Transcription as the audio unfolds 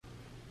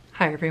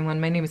Hi everyone,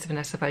 my name is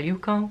Vanessa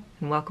Valiuco,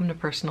 and welcome to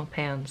Personal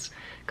Pans,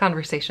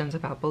 conversations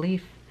about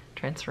belief,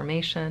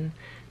 transformation,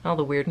 and all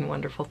the weird and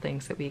wonderful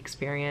things that we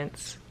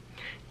experience.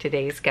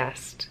 Today's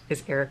guest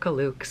is Erica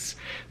Lukes,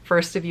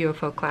 first of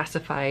UFO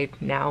Classified,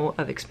 now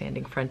of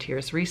Expanding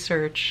Frontiers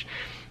Research.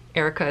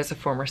 Erica is a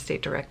former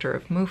state director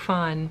of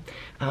MUFON.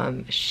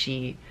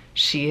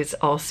 She has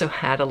also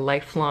had a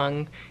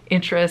lifelong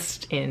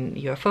interest in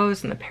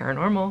UFOs and the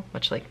paranormal,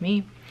 much like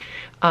me.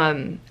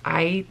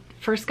 I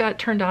first got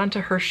turned on to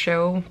her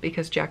show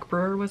because Jack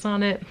Brewer was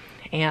on it,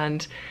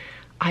 and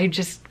I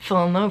just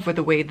fell in love with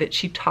the way that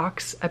she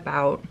talks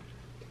about,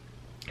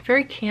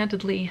 very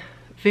candidly,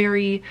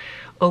 very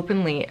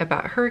openly,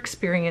 about her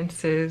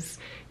experiences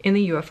in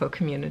the UFO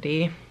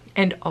community,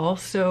 and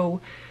also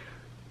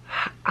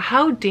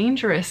how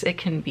dangerous it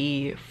can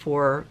be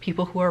for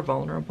people who are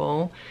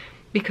vulnerable,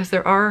 because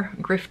there are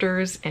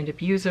grifters and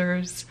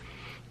abusers,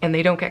 and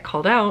they don't get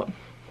called out.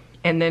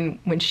 And then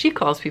when she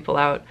calls people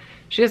out,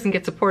 she doesn't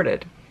get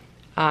supported.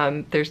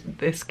 There's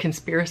this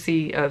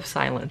conspiracy of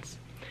silence.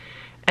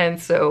 And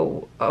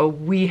so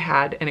we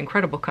had an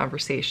incredible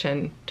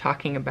conversation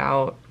talking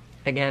about,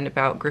 again,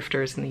 about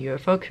grifters in the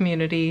UFO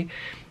community,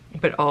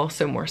 but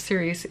also more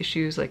serious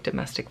issues like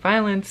domestic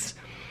violence.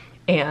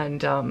 And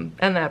the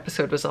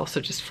episode was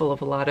also just full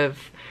of a lot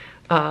of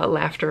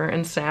laughter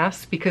and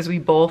sass, because we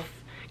both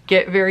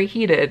get very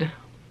heated,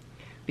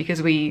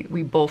 because we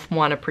both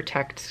want to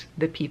protect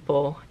the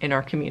people in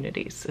our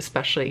communities,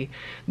 especially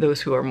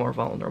those who are more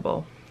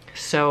vulnerable.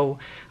 So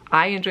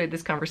I enjoyed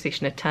this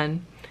conversation a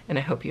ton, and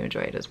I hope you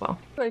enjoy it as well.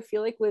 I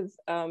feel like with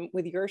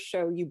your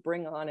show, you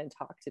bring on and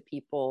talk to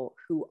people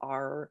who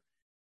are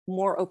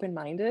more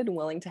open-minded and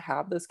willing to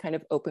have those kind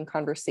of open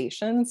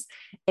conversations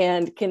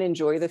and can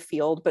enjoy the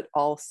field, but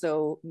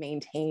also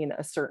maintain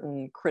a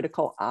certain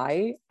critical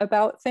eye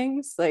about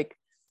things. Like,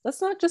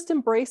 let's not just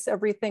embrace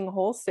everything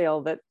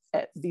wholesale that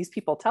these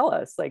people tell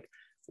us. Like,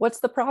 what's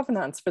the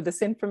provenance for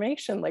this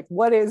information? Like,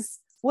 what is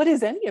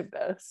any of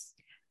this?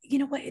 You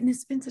know what? And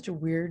it's been such a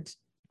weird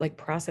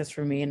process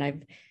for me. And I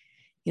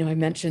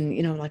mentioned,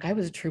 like, I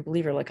was a true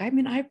believer. Like,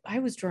 I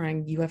was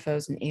drawing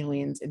UFOs and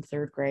aliens in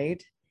third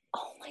grade.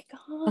 Oh my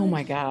God. Oh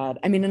my God.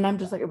 And I'm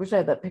just like, I wish I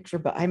had that picture,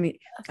 but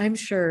I'm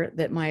sure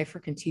that my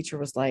freaking teacher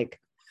was like,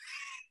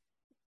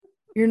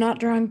 you're not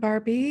drawing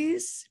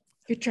Barbies,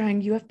 you're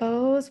drawing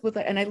UFOs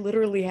and I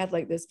literally had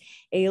like this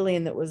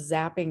alien that was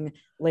zapping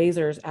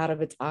lasers out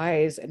of its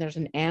eyes, and there's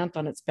an ant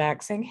on its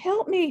back saying,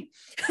 help me.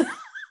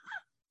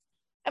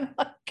 I'm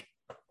like,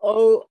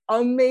 oh,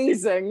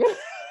 amazing.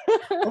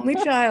 Only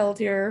child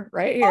here,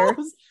 right here.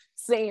 Oh,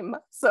 same.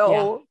 So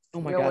yeah.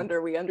 Oh my God.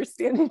 Wonder we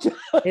understand each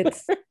other.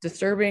 It's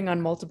disturbing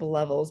on multiple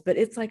levels, but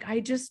it's like,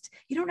 I just,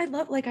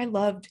 I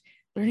loved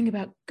learning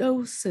about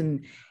ghosts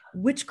and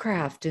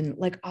witchcraft and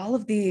like all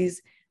of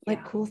these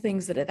cool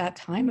things that at that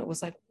time it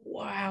was like,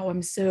 wow,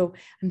 I'm so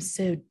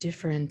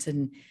different,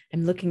 and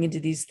I'm looking into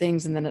these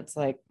things, and then it's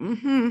like,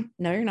 no,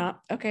 you're not.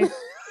 Okay.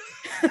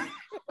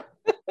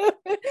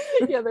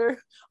 Yeah, there are a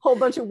whole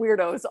bunch of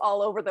weirdos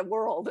all over the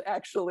world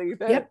actually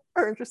that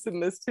are interested in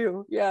this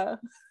too. Yeah.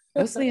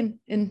 Mostly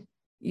in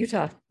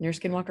Utah near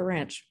Skinwalker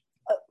Ranch.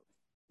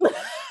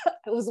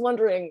 I was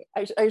wondering,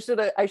 I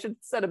should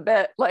set a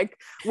bet, like,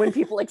 when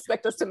people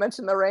expect us to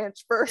mention the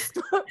ranch first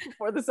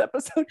before this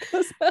episode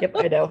goes out. Yep,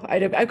 I know.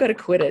 I've got to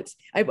quit it.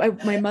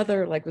 My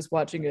mother was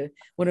watching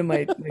one of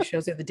my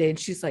shows the other day, and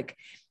she's like,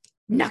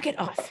 knock it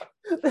off.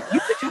 You've been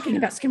talking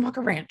about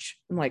Skinwalker Ranch.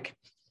 I'm like,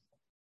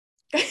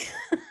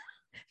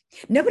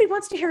 nobody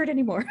wants to hear it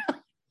anymore.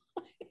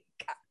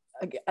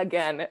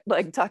 Again,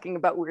 like, talking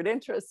about weird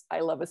interests. I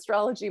love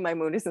astrology. My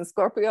moon is in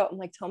Scorpio. I'm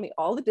like, tell me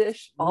all the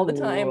dish, all the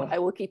time. I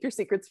will keep your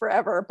secrets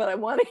forever, but I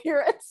want to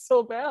hear it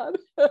so bad.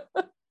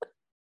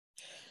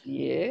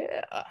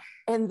 Yeah.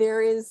 And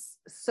there is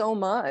so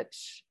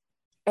much.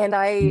 And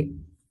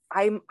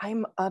I'm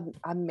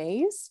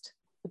amazed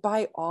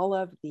by all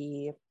of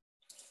the,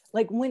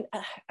 like, when,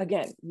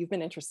 again, you've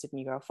been interested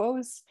in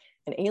UFOs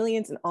and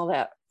aliens and all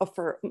that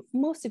for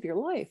most of your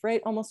life,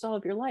 right? Almost all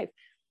of your life.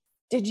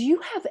 Did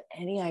you have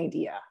any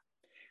idea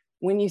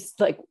when you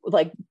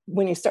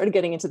when you started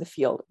getting into the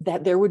field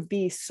that there would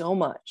be so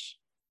much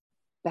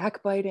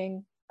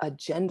backbiting,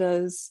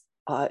 agendas,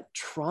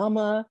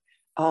 trauma,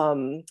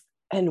 and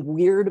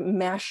weird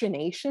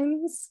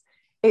machinations?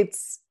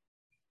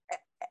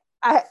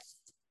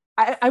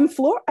 I'm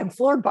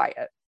floored by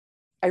it.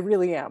 I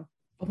really am.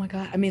 Oh my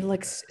God.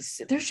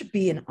 There should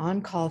be an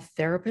on-call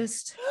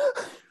therapist.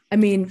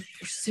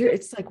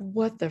 It's like,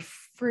 what the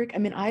frick?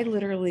 I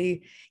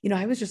literally,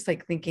 I was just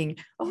like thinking,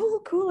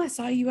 oh, cool, I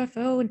saw a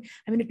UFO and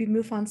I'm going to be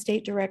MUFON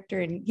state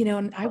director.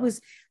 And I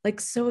was like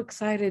so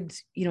excited.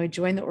 I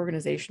joined the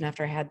organization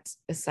after I had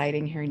a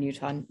sighting here in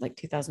Utah in like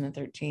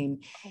 2013.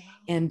 Oh, wow.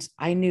 And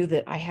I knew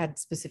that I had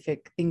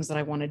specific things that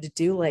I wanted to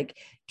do, like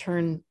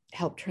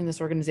help turn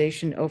this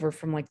organization over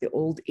from like the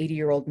old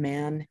 80-year-old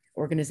man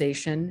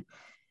organization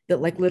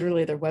that like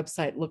literally their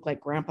website looked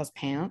like grandpa's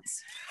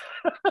pants.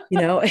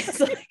 It's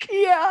like,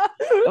 yeah,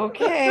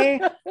 okay,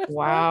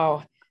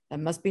 wow, that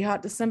must be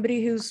hot to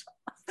somebody who's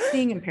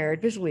seeing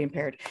impaired, visually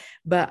impaired.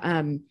 But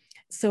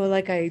so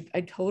like I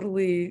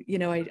totally,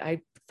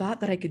 I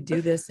thought that I could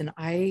do this, and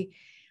I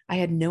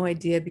had no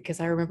idea, because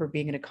I remember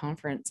being at a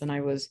conference, and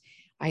I was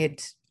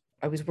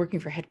working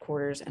for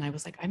headquarters, and I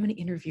was like, I'm going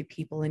to interview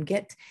people and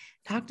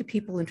talk to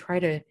people and try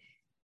to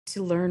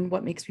learn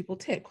what makes people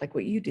tick, like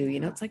what you do.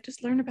 It's like,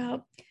 just learn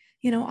about,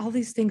 all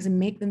these things and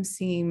make them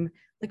seem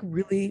like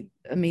really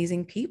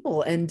amazing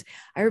people. And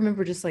I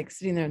remember just like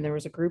sitting there, and there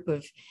was a group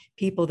of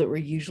people that were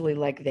usually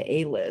like the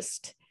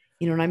A-list,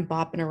 and I'm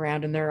bopping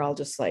around, and they're all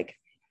just like,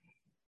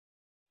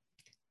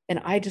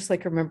 and I just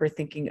like remember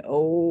thinking,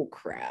 oh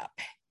crap.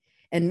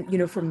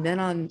 And from then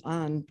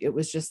on, it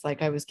was just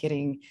like I was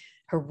getting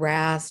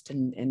harassed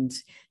and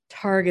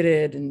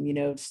targeted,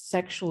 and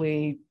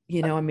sexually,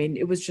 I mean,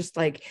 it was just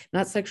like,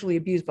 not sexually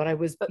abused, but I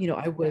was,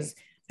 I was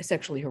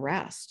sexually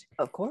harassed,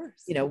 Of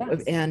course.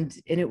 yes.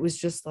 And it was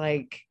just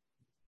like,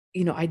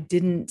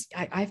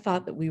 I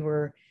thought that we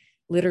were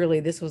literally,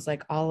 this was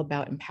like all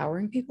about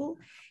empowering people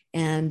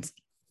and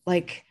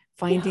like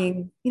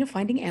finding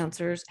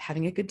answers,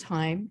 having a good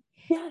time,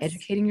 yes.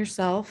 Educating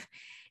yourself.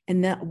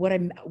 And that what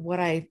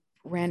I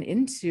ran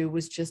into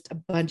was just a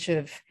bunch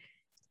of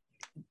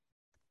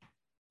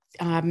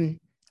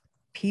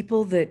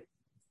people that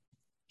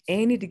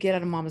A, need to get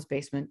out of mama's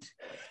basement,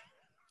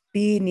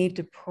 B, need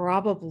to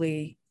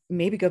probably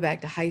maybe go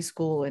back to high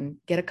school and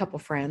get a couple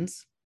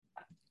friends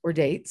or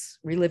dates,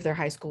 relive their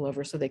high school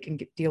over so they can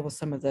deal with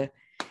some of the,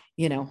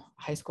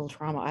 high school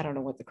trauma. I don't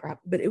know what the crap,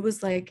 but it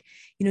was like,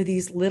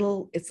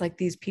 it's like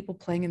these people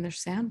playing in their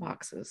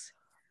sandboxes.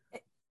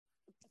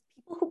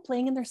 People who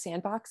playing in their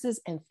sandboxes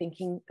and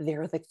thinking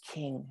they're the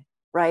king,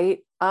 right?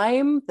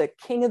 I'm the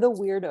king of the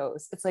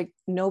weirdos. It's like,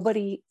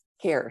 nobody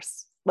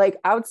cares. Like,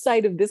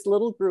 outside of this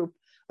little group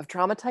of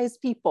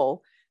traumatized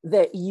people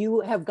that you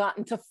have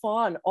gotten to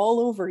fawn all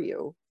over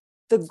you,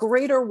 the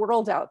greater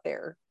world out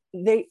there,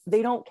 they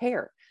don't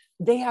care.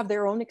 They have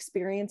their own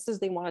experiences.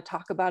 They want to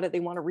talk about it. They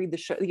want to read the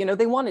show,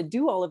 they want to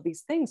do all of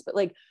these things, but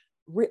like,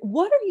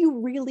 what are you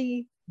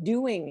really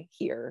doing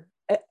here?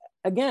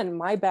 Again,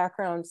 my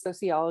background,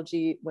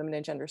 sociology, women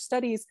and gender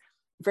studies,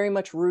 very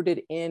much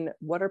rooted in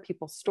what are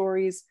people's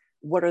stories?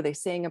 What are they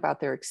saying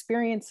about their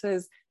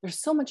experiences? There's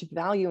so much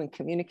value in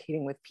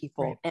communicating with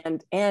people,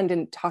 right. and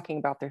in talking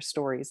about their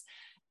stories,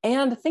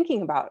 and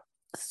thinking about,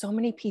 so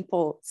many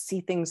people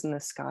see things in the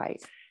sky,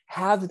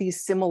 have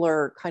these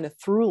similar kind of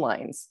through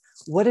lines.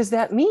 What does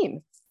that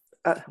mean?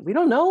 We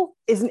don't know.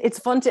 It's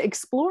fun to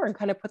explore and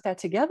kind of put that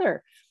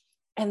together.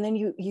 And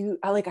then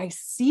I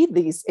see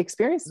these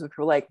experiences which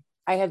were like,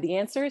 I have the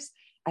answers.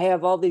 I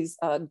have all these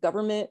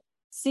government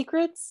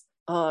secrets.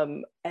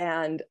 I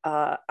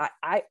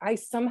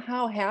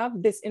somehow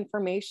have this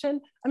information.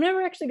 I'm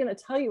never actually going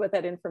to tell you what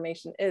that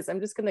information is. I'm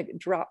just going to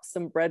drop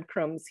some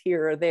breadcrumbs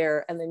here or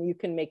there, and then you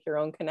can make your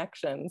own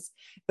connections.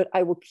 But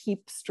I will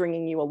keep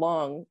stringing you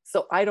along,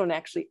 so I don't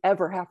actually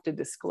ever have to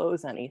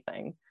disclose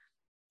anything.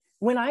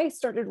 When I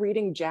started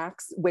reading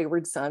Jack's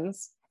Wayward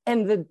Sons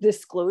and the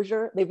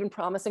disclosure, they've been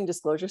promising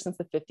disclosure since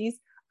the 50s.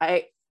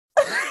 I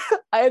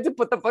had to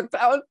put the book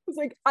down. I was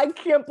like, I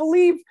can't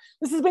believe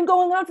this has been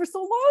going on for so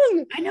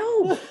long. I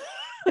know.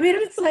 I mean,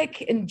 it's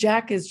like, and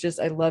Jack is just,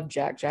 I love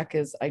Jack. Jack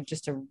is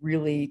just a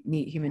really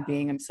neat human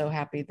being. I'm so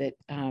happy that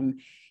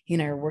he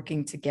and I are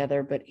working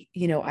together. But,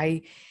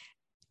 I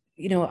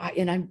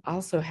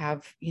also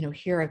have,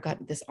 here I've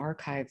got this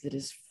archive that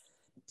is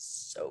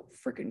so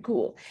freaking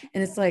cool.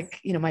 And it's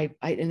like, and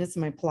it's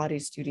my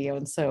Pilates studio.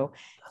 And so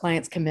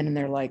clients come in and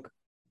they're like,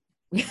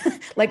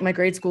 like my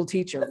grade school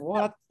teacher,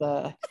 what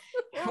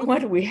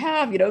do we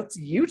have? It's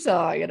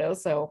Utah,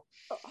 so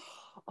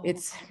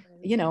it's,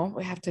 we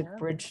have to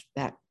bridge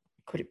that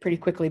pretty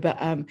quickly. But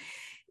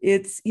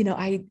it's,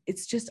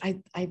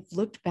 I've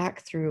looked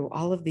back through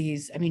all of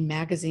these,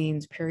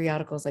 magazines,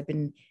 periodicals. I've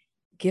been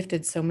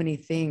gifted so many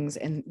things,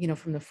 and,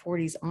 from the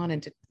 40s on,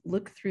 and to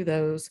look through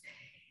those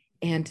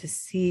and to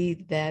see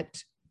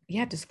that,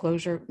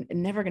 disclosure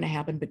never going to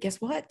happen. But guess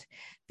what?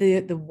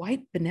 The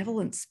white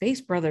benevolent space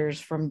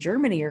brothers from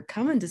Germany are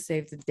coming to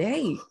save the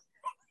day,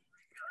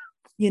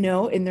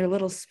 in their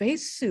little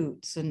space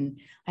suits.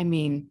 And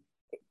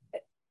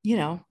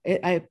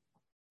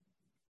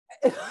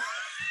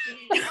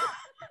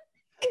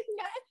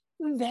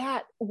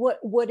that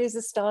what is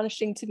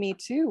astonishing to me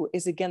too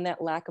is, again,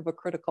 that lack of a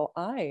critical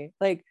eye.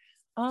 Like,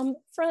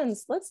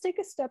 friends, let's take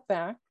a step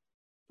back.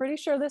 Pretty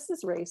sure this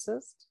is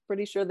racist.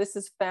 Pretty sure this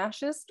is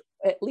fascist,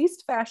 at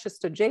least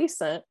fascist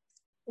adjacent.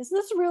 Is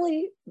this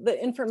really the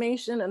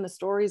information and the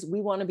stories we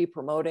want to be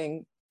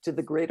promoting to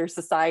the greater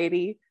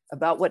society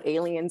about what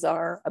aliens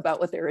are,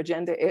 about what their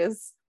agenda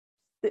is?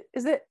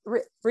 Is it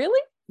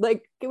really?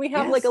 Like, can we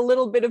have like a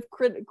little bit of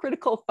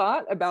critical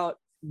thought about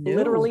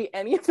literally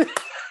anything?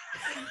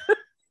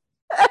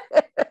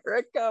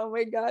 Erica, oh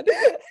my God.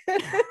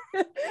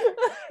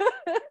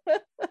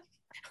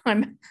 I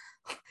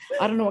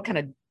don't know what kind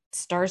of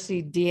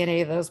starseed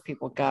DNA those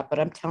people got, but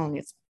I'm telling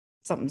you,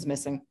 something's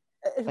missing.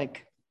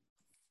 Like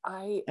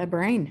a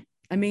brain.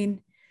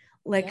 Honestly,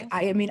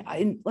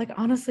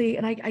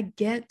 and I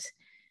get,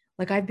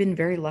 like, I've been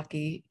very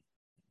lucky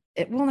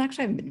well,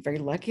 actually, I've been very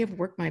lucky. I've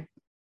worked my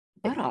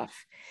butt off,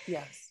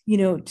 Yes.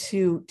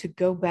 to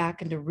go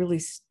back and to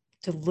really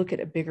to look at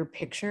a bigger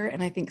picture.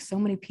 And I think so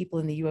many people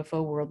in the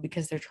UFO world,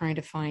 because they're trying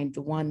to find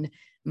the one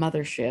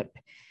mothership,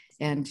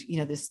 and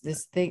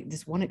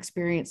this one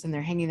experience, and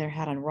they're hanging their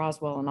hat on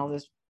Roswell and all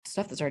this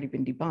stuff that's already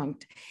been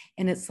debunked.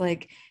 And it's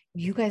like,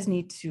 you guys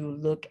need to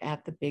look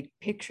at the big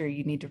picture.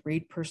 You need to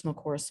read personal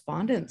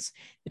correspondence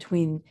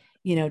between,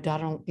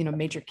 Donald,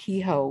 Major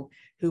Kehoe,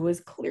 who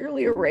was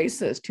clearly a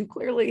racist, who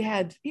clearly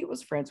he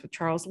was friends with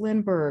Charles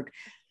Lindbergh.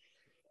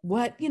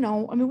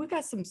 We've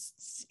got some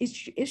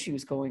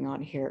issues going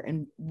on here.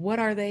 And what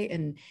are they?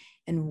 And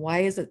why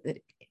is it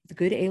that the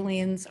good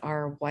aliens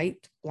are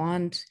white,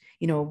 blonde,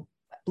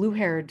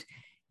 blue-haired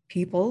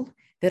people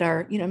that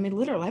are,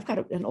 literally, I've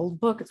got an old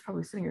book, it's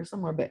probably sitting here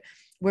somewhere, but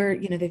where,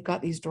 they've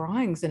got these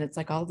drawings, and it's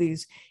like all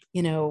these,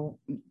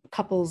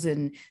 couples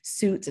in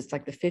suits. It's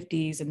like the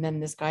 50s. And then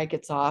this guy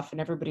gets off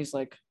and everybody's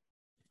like,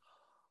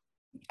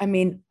 I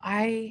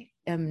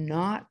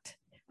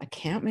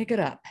can't make it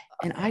up.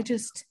 And I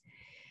just,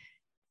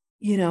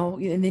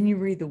 and then you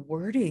read the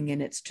wording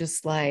and it's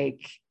just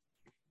like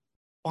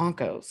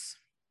bonkos.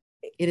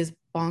 It is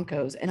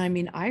bonkos. And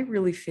I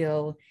really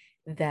feel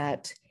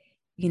that,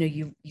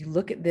 you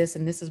look at this,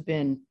 and this has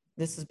been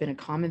a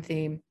common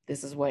theme.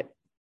 This is what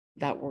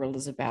that world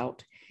is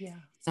about. Yeah.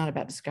 It's not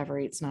about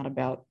discovery. It's not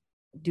about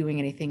doing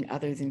anything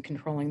other than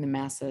controlling the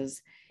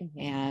masses, Mm-hmm.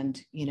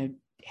 and,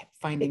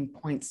 finding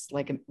points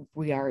like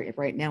we are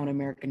right now in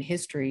American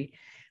history,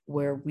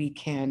 where we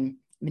can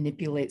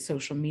manipulate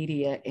social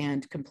media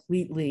and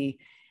completely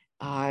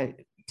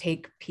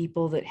take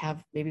people that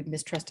have maybe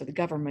mistrust of the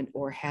government,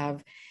 or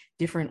have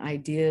different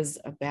ideas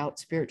about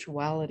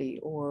spirituality,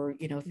 or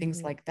things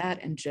Mm-hmm. like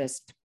that, and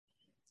just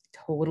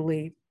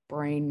totally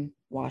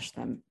brainwash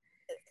them.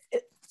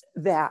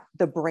 The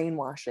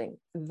brainwashing,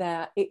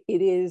 that it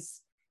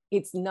is,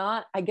 it's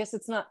not, I guess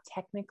it's not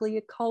technically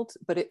a cult,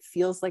 but it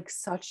feels like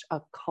such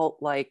a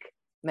cult-like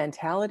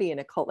mentality and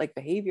a cult-like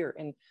behavior.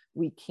 And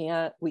we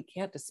can't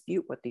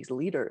dispute what these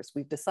leaders,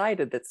 we've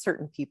decided that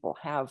certain people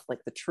have like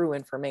the true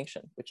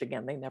information, which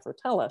again, they never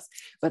tell us,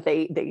 but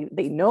they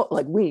know,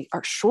 like, we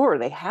are sure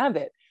they have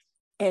it.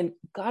 And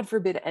God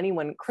forbid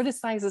anyone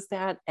criticizes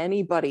that,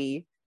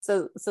 anybody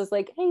says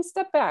like, hey,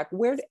 step back.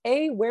 Where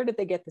did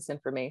they get this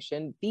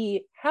information?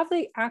 B, have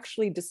they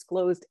actually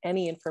disclosed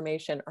any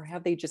information, or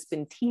have they just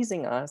been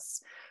teasing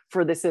us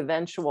for this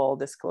eventual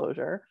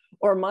disclosure?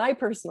 Or my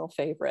personal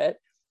favorite,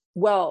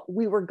 well,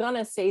 we were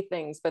gonna say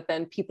things, but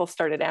then people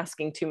started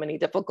asking too many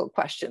difficult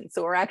questions,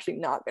 so we're actually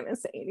not gonna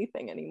say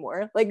anything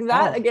anymore. Like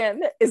that,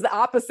 again, is the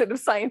opposite of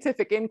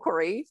scientific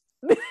inquiry.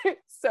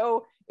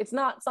 So it's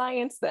not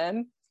science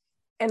then.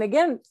 And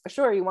again,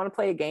 sure, you want to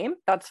play a game,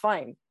 that's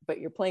fine, but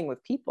you're playing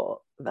with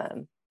people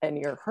then, and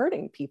you're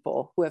hurting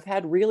people who have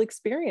had real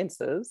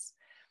experiences.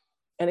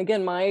 And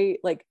again, my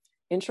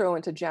intro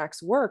into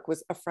Jack's work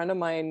was a friend of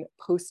mine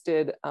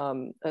posted a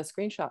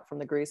screenshot from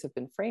The Grays Have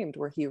Been Framed,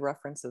 where he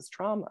references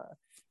trauma.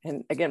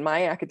 And again,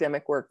 my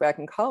academic work back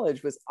in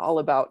college was all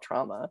about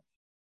trauma,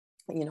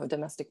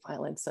 domestic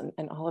violence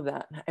and all of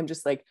that. And I'm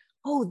just like,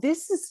 oh,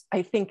 this is,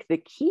 I think, the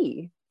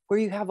key, where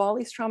you have all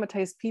these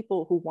traumatized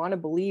people who want to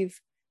believe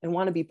and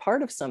want to be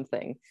part of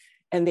something,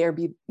 and they're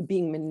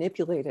being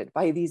manipulated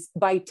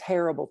by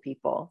terrible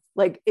people.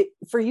 Like,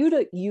 for you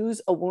to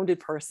use a wounded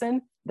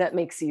person, that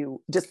makes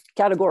you just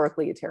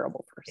categorically a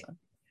terrible person.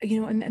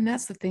 And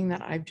that's the thing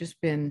that I've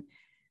just been,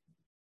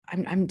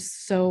 I'm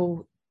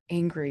so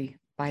angry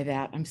by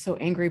that. I'm so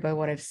angry by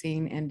what I've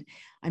seen. And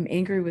I'm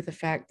angry with the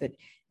fact that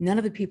none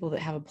of the people that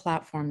have a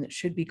platform that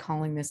should be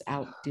calling this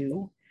out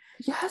do.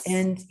 Yes.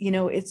 And,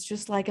 it's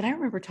just like, and I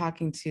remember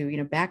talking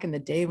to, back in the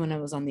day when I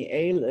was on the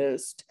A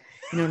list,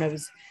 and I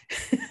was,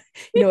 I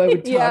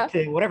would talk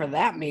to whatever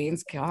that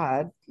means.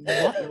 God,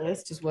 that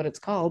list is what it's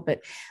called.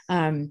 But,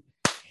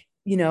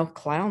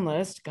 clown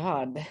list,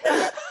 God,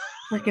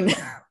 freaking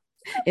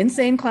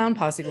insane clown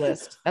posse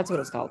list. That's what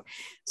it's called.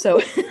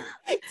 So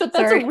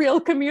that's a real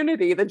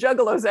community. The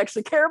juggalos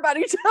actually care about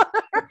each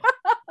other.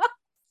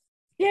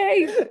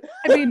 Yay.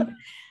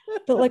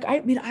 But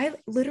I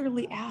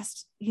literally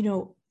asked,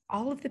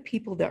 all of the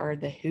people that are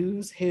the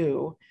who's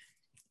who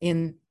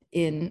in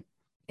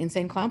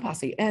Insane Clown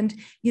Posse, and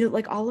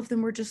all of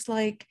them were just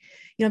like,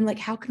 I'm like,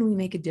 how can we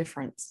make a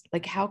difference?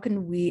 Like, how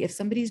can we, if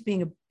somebody's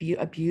being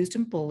abused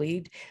and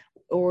bullied,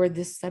 or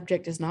this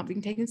subject is not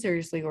being taken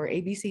seriously, or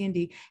A, B, C, and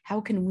D,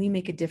 how can we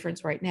make a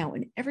difference right now?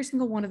 And every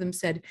single one of them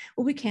said,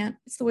 well, we can't.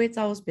 It's the way it's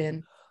always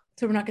been.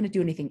 So we're not going to do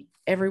anything.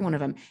 Every one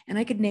of them. And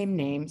I could name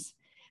names,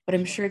 but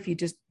I'm sure if you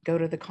just go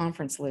to the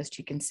conference list,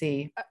 you can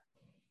see.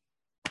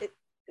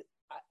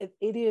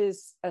 It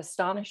is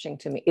astonishing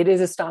to me. It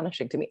is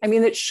astonishing to me. I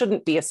mean, it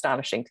shouldn't be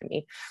astonishing to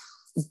me,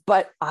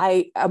 but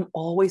I am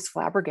always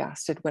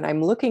flabbergasted when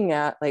I'm looking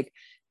at like,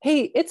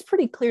 hey, it's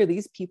pretty clear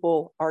these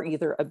people are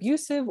either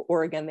abusive,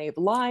 or again, they've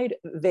lied.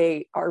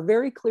 They are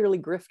very clearly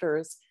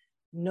grifters.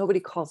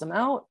 Nobody calls them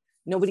out.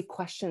 Nobody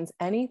questions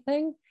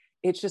anything.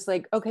 it's just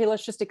like, okay,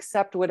 let's just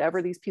accept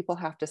whatever these people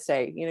have to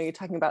say. You know, you're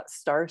talking about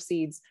star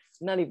seeds.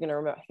 I'm not even gonna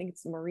remember. I think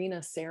it's Marina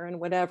Sarin,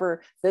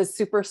 whatever, the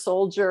super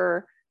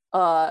soldier,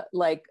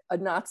 like a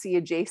Nazi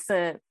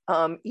adjacent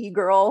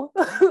e-girl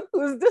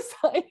who's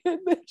decided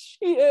that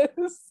she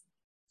is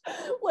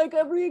like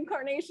a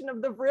reincarnation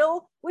of the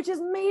Vril, which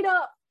is made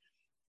up.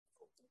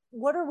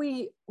 What are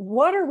we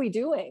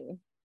doing?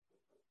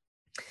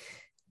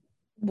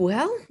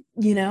 Well,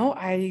 you know,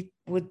 I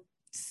would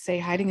say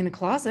hiding in a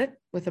closet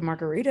with a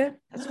margarita.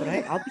 That's what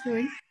I'll be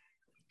doing.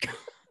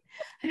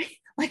 I mean,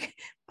 like,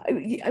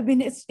 I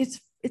mean,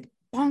 it's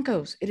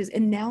bonkos. It is.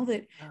 And now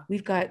that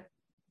we've got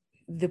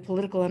the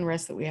political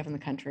unrest that we have in the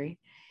country,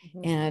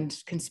 and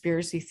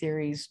conspiracy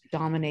theories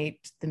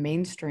dominate the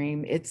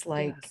mainstream, it's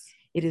like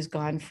it has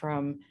gone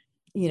from,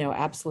 you know,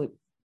 absolute,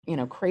 you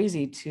know,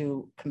 crazy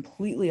to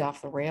completely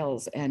off the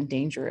rails and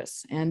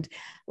dangerous. And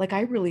like,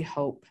 I really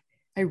hope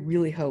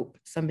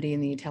somebody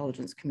in the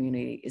intelligence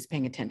community is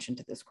paying attention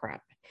to this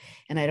crap.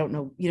 And I don't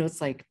know, you know,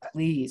 it's like,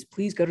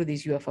 please go to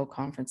these UFO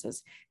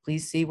conferences.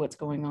 Please see what's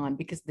going on,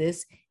 because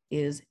this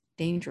is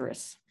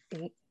dangerous.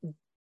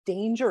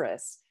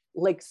 Dangerous,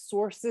 like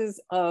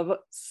sources of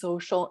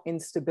social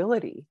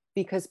instability,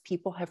 because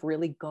people have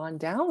really gone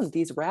down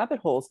these rabbit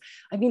holes.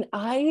 I mean,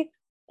 I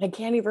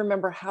can't even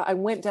remember how I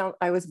went down.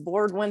 I was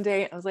bored one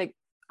day. I was like,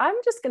 I'm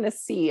going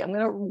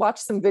to watch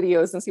some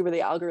videos and see where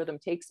the algorithm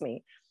takes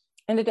me.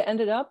 And it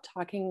ended up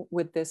talking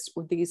with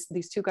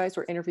these two guys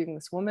were interviewing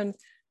this woman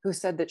who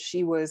said that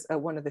she was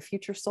one of the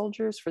future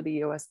soldiers for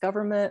the US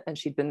government. And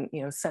she'd been,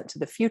 you know, sent to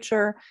the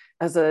future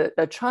as a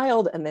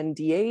child and then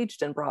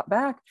de-aged and brought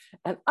back.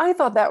 And I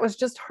thought that was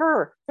just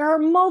her. There are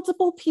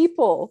multiple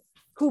people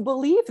who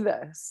believe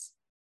this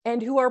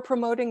and who are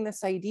promoting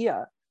this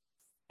idea.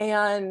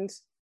 And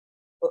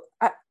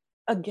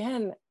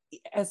again,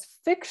 as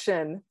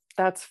fiction,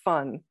 that's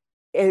fun.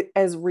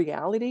 As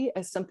reality,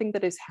 as something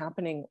that is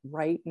happening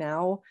right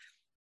now.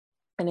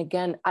 And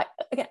again, I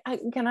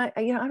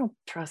don't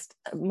trust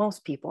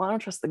most people. I don't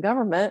trust the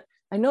government.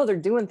 I know they're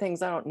doing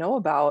things I don't know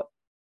about,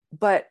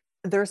 but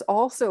there's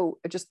also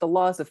just the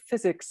laws of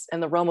physics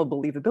and the realm of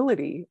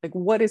believability. Like,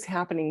 what is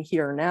happening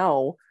here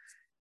now?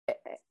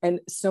 And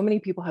so many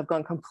people have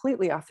gone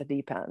completely off the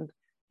deep end.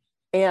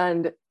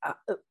 And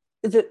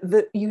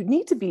you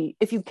need to be,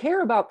 if you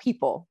care about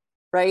people,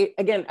 right?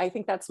 Again, I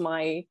think that's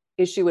my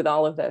issue with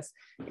all of this.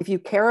 If you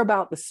care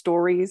about the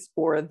stories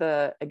or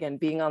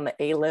being on the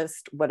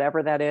A-list,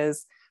 whatever that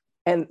is,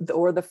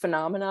 or the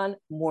phenomenon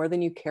more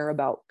than you care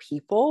about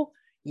people,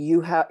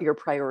 your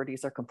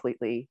priorities are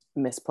completely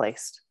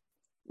misplaced.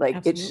 Like,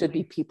 absolutely. It should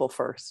be people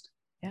first.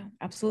 Yeah,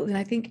 absolutely. And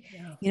I think,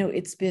 you know,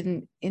 it's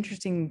been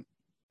interesting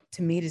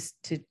to me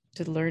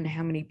to learn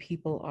how many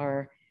people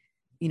are,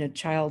 you know,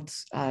 child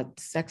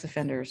sex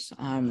offenders,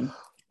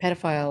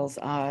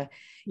 pedophiles,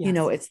 you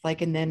know, it's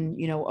like, and then,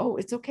 you know, oh,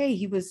 it's okay,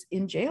 he was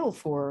in jail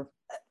for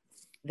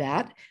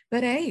that,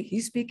 but hey,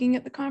 he's speaking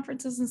at the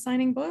conferences and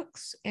signing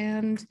books,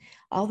 and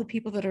all the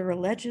people that are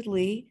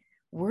allegedly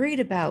worried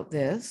about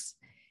this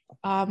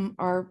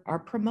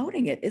are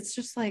promoting it. It's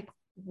just like,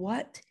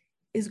 what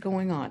is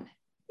going on?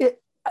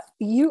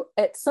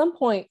 At some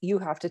point you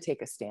have to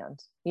take a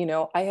stand. You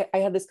know, I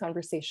had this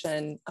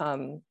conversation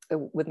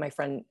with my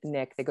friend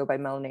Nick. They go by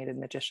Melanated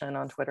Magician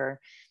on Twitter,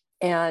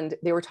 and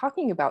they were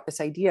talking about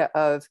this idea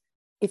of,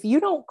 if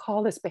you don't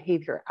call this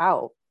behavior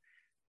out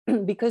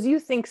because you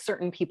think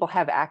certain people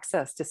have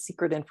access to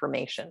secret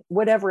information,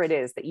 whatever it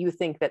is that you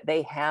think that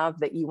they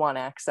have that you want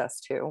access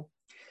to,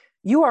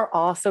 you are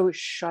also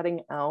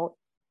shutting out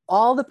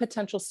all the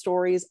potential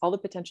stories, all the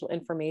potential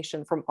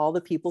information from all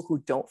the people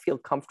who don't feel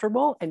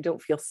comfortable and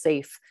don't feel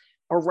safe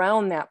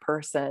around that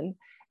person,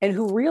 and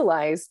who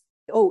realize,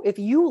 oh, if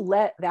you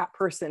let that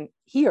person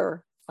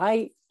here,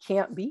 I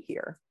can't be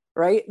here,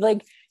 right?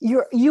 Like,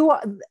 you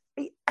are,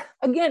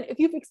 again, if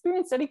you've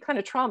experienced any kind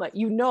of trauma,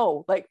 you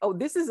know, like, oh,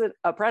 this is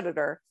a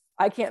predator,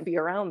 I can't be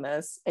around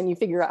this, and you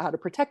figure out how to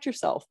protect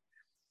yourself.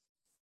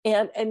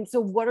 And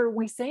so what are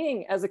we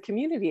saying as a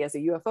community, as a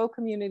UFO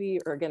community,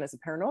 or again, as a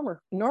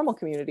paranormal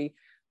community,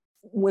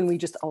 when we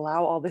just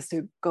allow all this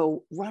to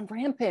go run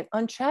rampant,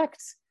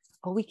 unchecked?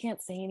 Oh, we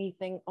can't say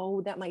anything.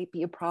 Oh, that might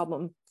be a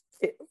problem.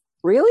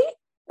 Really?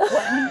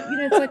 Well, you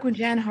know, it's like when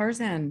Jan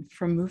Harzan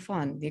from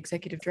MUFON, the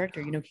executive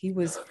director, you know, he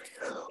was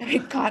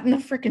caught in a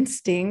freaking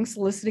sting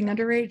soliciting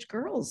underage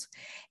girls.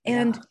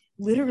 And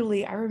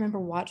literally, I remember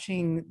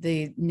watching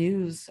the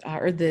news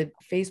or the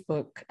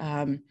Facebook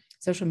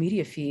social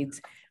media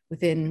feeds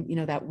within, you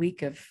know, that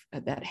week of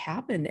that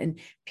happened. And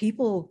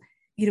people,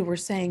 you know, were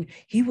saying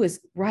he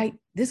was right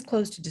this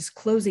close to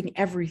disclosing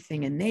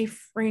everything, and they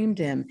framed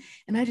him.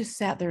 And I just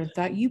sat there and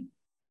thought, you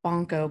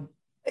bonko.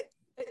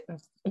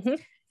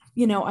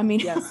 You know, I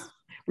mean,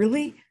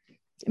 really?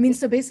 I mean,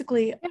 so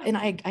basically, and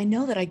I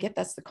know that I get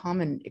that's the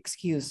common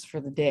excuse for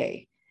the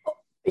day.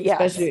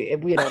 Especially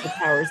if, you know, the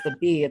powers that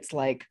be, it's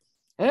like,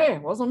 hey,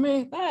 it wasn't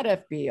me,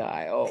 that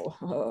FBI.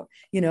 Oh,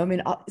 you know, I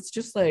mean, it's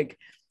just like,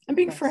 I'm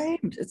being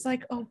framed. It's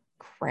like, oh,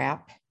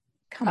 crap.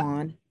 Come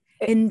on.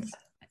 And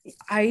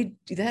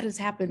that has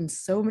happened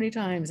so many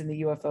times in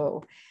the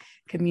UFO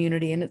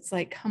community. And it's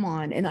like, come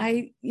on. And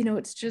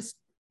it's just,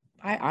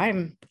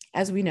 I'm,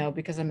 as we know,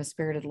 because I'm a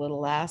spirited little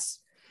lass,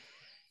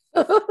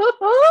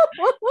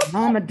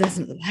 mama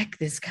doesn't like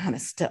this kind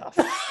of stuff.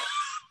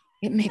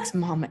 It makes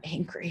mama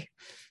angry.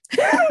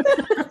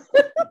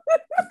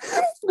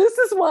 This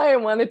is why I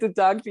wanted to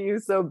talk to you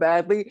so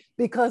badly,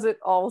 because it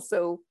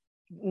also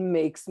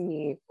makes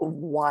me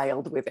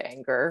wild with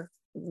anger,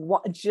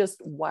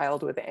 just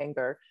wild with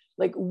anger.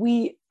 Like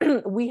we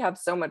have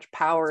so much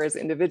power as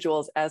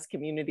individuals, as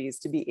communities,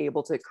 to be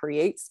able to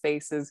create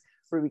spaces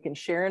where we can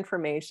share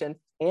information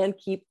and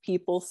keep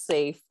people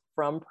safe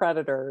from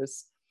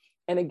predators.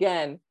 And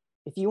again,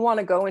 if you want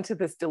to go into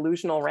this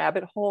delusional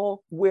rabbit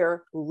hole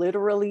where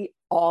literally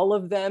all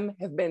of them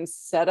have been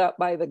set up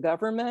by the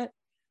government,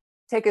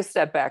 take a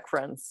step back,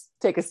 friends.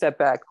 Take a step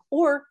back.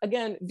 Or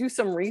again, do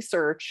some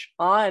research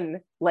on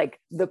like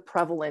the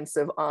prevalence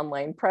of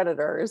online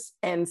predators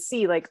and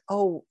see like,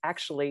 oh,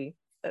 actually,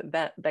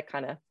 that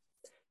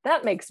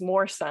makes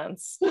more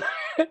sense.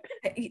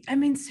 I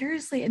mean,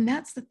 seriously. And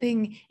that's the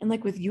thing. And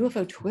like with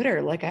UFO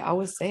Twitter, like I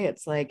always say,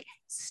 it's like,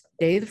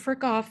 stay the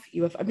frick off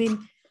UFO. I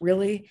mean,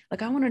 really,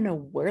 like I want to know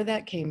where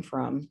that came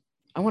from.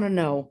 I want to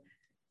know,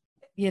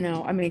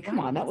 I mean, come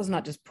on, that was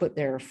not just put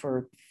there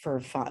for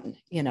fun,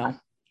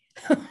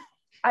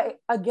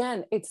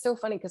 Again, it's so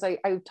funny because I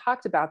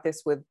talked about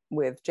this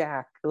with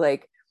Jack,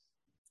 like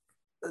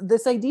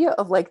this idea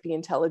of like the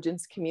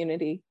intelligence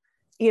community,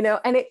 and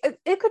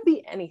it could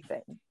be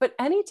anything, but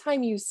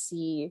anytime you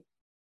see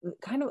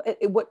kind of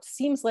what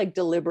seems like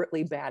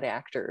deliberately bad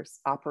actors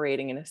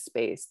operating in a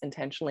space,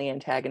 intentionally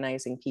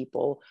antagonizing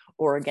people,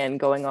 or again,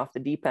 going off the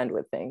deep end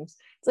with things,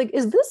 it's like,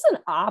 is this an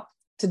op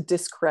to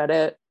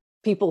discredit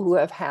people who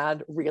have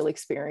had real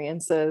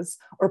experiences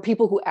or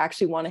people who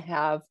actually want to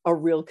have a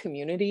real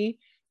community?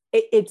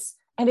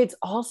 And it's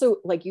also,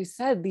 like you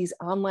said, these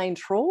online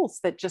trolls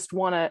that just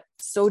want to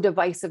sow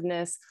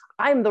divisiveness.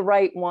 I'm the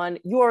right one,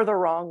 you're the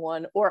wrong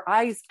one, or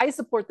I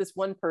support this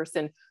one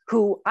person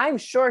who I'm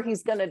sure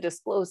he's going to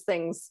disclose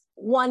things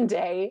one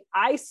day,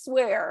 I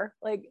swear.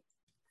 Like,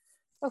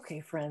 okay,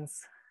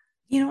 friends.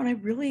 And I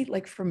really,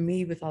 like, for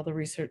me, with all the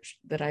research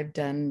that I've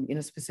done,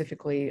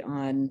 specifically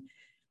on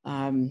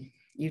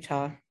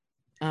Utah,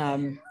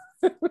 in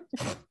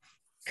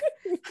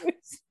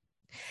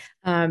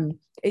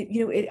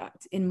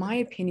my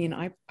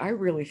opinion, I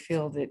really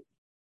feel that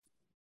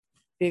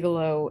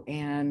Bigelow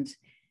and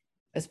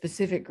a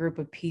specific group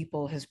of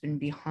people has been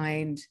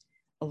behind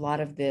a lot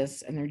of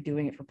this, and they're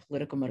doing it for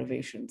political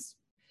motivations.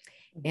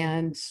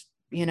 And,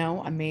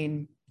 I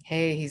mean,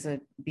 hey, he's a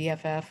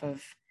BFF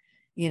of,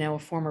 a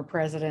former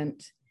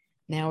president.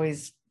 Now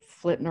he's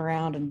flitting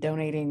around and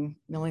donating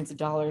millions of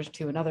dollars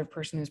to another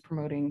person who's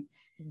promoting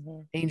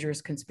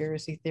dangerous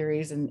conspiracy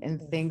theories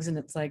and things. And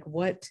it's like,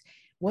 what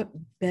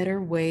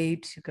better way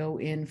to go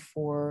in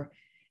for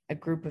a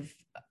group of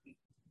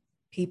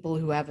people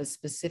who have a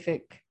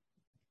specific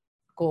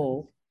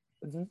goal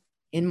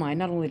in mind,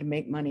 not only to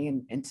make money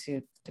and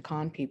to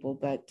con people,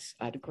 but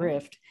to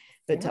grift,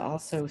 but to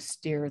also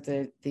steer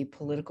the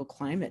political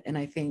climate. And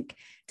I think,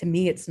 to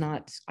me, it's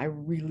not, I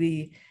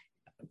really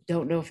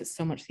don't know if it's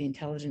so much the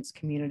intelligence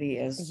community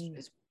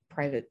as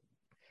private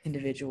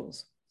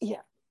individuals.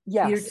 Yeah.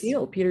 Yes.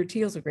 Peter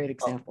Thiel's a great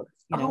example.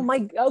 Oh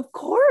my, of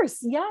course.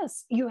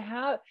 Yes, you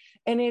have.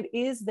 And it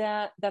is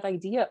that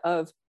idea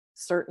of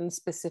certain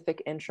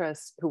specific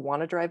interests who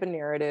want to drive a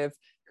narrative,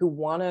 who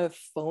want to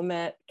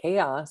foment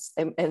chaos.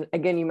 And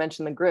again, you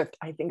mentioned the grift.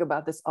 I think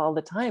about this all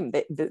the time.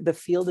 The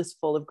field is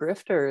full of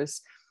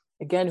grifters,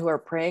 again, who are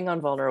preying on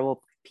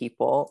vulnerable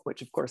people,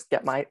 which of course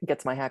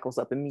gets my hackles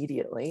up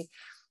immediately.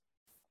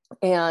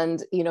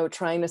 And,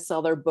 trying to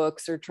sell their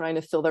books or trying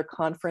to fill their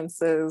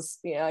conferences.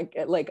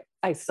 Like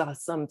I saw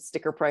some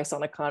sticker price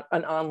on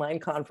an online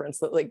conference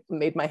that like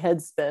made my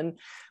head spin.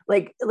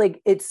 Like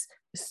it's,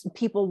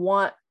 people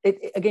want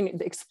it, again,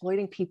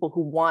 exploiting people who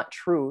want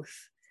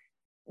truth.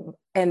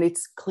 And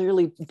it's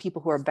clearly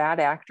people who are bad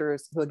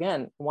actors who,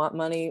 again, want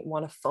money,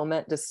 want to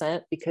foment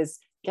dissent, because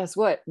guess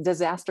what?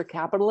 Disaster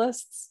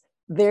capitalists,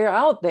 they're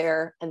out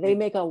there and they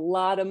make a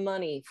lot of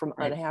money from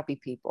unhappy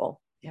people.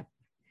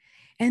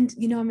 And,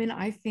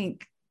 I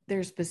think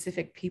there's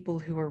specific people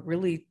who are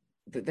really,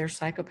 they're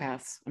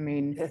psychopaths. I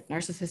mean,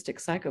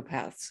 narcissistic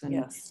psychopaths.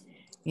 And,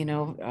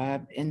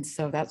 and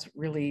so that's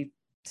really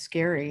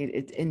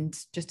scary. And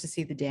just to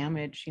see the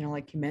damage,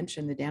 like you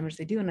mentioned, the damage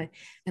they do. And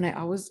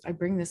I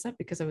bring this up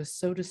because I was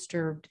so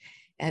disturbed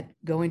at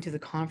going to the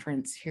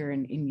conference here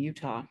in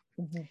Utah.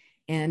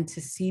 And to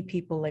see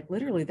people like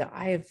literally that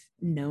I have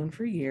known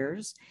for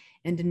years,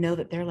 and to know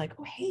that they're like,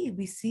 oh, hey,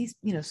 we see,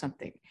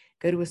 something,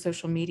 go to a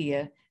social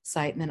media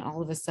site. And then all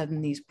of a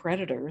sudden these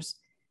predators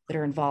that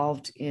are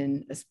involved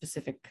in a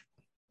specific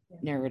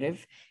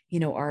narrative,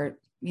 are,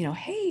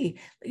 hey,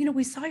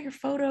 we saw your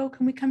photo.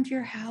 Can we come to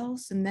your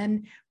house? And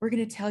then we're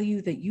going to tell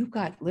you that you've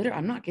got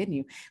I'm not kidding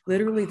you,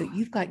 literally that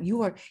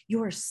you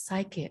are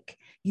psychic.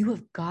 You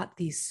have got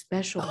these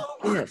special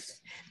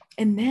gifts.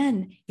 And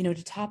then,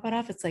 to top it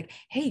off, it's like,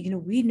 hey,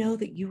 we know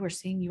that you are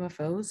seeing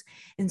UFOs.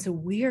 And so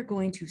we are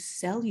going to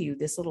sell you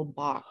this little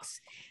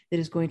box that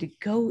is going to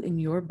go in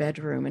your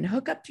bedroom and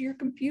hook up to your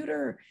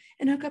computer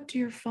and hook up to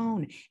your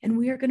phone. And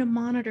we are going to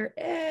monitor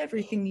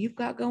everything you've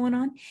got going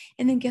on.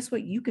 And then guess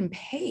what? You can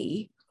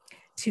pay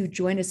to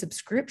join a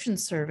subscription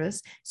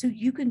service so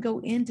you can go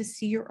in to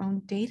see your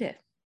own data.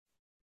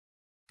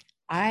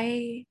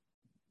 I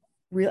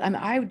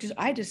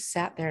just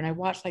sat there and I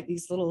watched like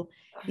these little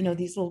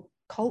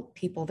cult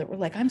people that were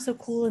like, I'm so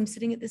cool, I'm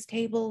sitting at this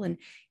table, and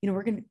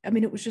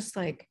it was just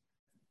like,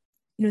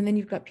 and then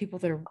you've got people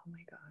that are, oh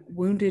my God,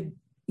 wounded,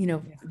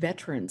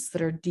 veterans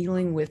that are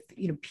dealing with,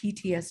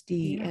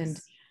 PTSD.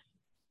 Yes.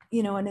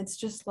 And it's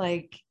just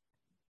like,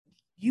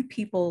 you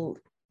people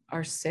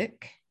are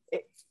sick.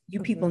 You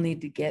people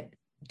need to get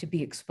to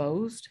be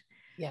exposed.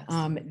 Yes.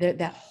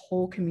 That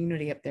whole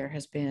community up there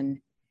has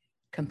been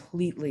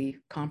completely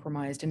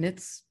compromised, and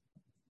it's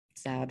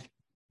sad.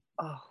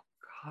 Oh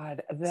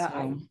God,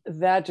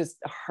 that just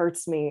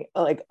hurts me,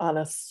 like on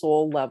a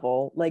soul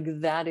level. Like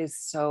that is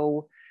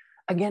so,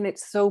 again,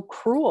 it's so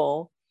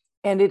cruel,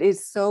 and it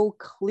is so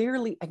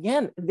clearly,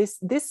 again, this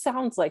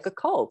sounds like a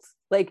cult.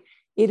 Like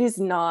it is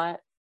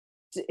not.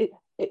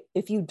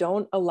 If you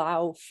don't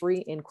allow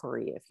free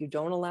inquiry, if you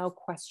don't allow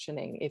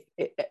questioning,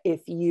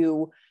 if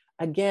you,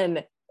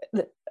 again,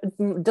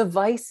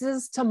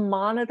 devices to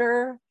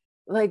monitor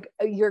like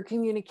your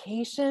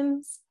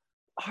communications,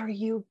 are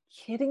you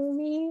kidding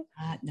me?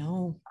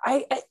 No.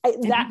 That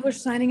people are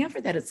signing up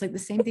for that. It's like the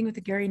same thing with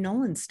the Gary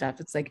Nolan stuff.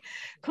 It's like,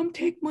 come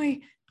take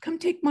my,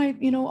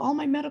 all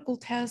my medical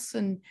tests,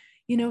 and,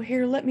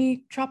 here, let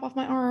me chop off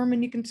my arm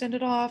and you can send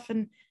it off.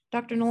 And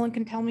Dr. Nolan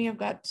can tell me I've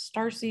got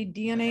starseed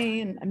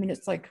DNA. And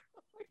it's like,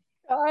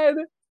 God.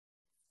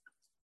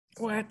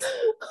 What?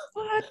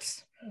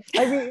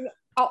 I mean,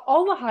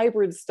 all the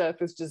hybrid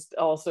stuff is just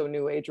also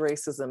new age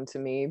racism to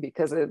me,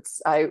 because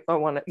I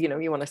want to,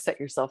 you want to set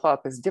yourself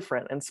up as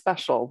different and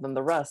special than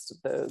the rest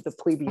of the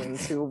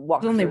plebeians who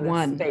walk. There's only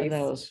one space. Of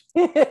those.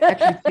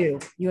 Actually two,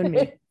 you and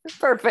me.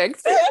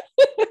 Perfect.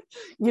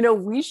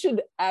 We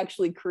should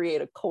actually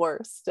create a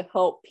course to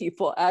help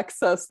people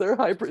access their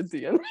hybrid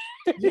DNA.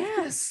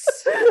 Yes.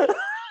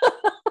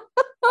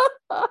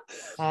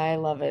 I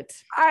love it.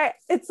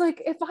 It's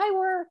like, if I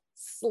were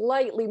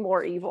slightly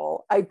more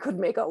evil, I could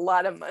make a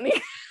lot of money.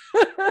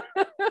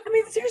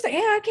 Seriously,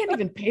 I can't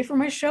even pay for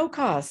my show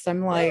costs.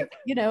 I'm like,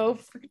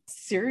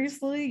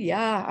 seriously,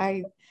 yeah,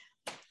 I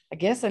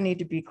guess I need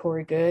to be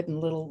Corey Good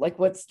and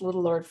what's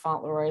Little Lord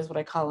Fauntleroy is what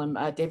I call him,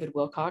 David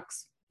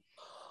Wilcox.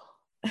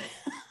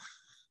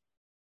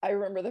 I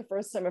remember the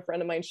first time a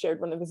friend of mine shared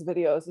one of his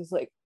videos. It's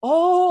like,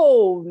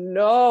 oh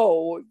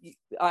no,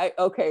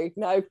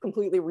 now I've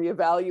completely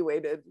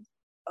reevaluated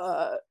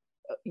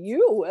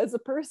you as a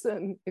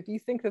person. If you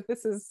think that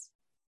this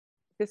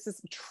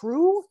is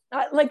true,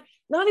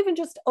 not even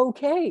just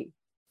okay,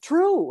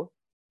 true,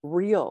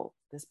 real,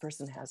 this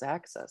person has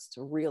access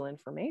to real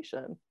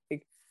information.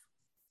 Like,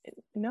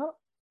 no.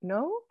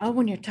 Oh,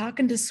 when you're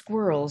talking to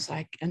squirrels,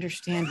 I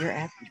understand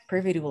you're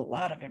privy to a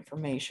lot of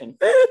information.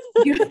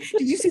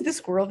 Did you see the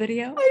squirrel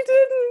video? I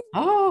didn't.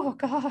 Oh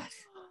God.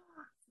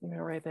 I'm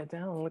gonna write that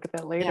down and look at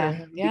that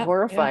later. Yeah. Be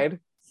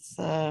horrified.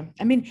 Yeah.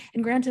 And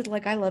granted,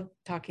 like, I love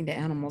talking to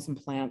animals and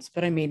plants,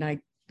 but I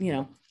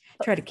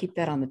try to keep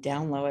that on the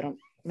down low. I don't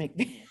make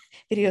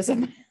videos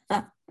of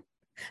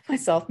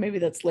myself. Maybe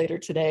that's later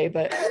today,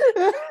 but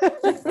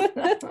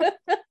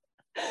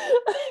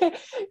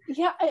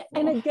yeah.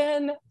 And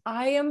again,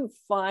 I'm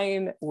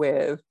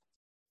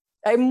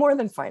more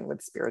than fine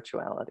with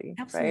spirituality.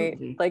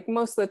 Absolutely. Right? Like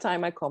most of the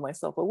time I call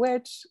myself a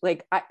witch.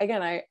 Like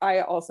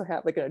I also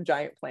have like a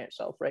giant plant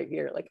shelf right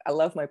here. Like I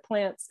love my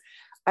plants.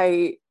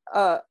 I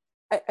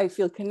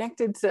feel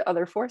connected to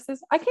other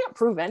forces. I can't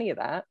prove any of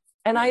that.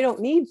 And I don't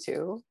need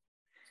to.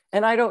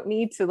 And I don't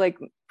need to like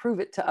prove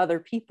it to other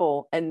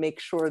people and make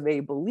sure they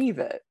believe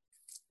it.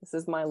 This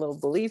is my little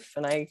belief,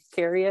 and I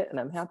carry it, and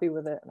I'm happy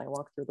with it, and I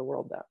walk through the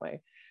world that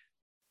way.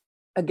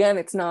 Again,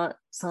 it's not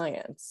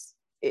science.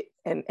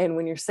 And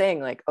when you're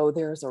saying like, oh,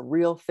 there's a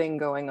real thing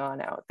going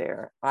on out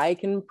there, I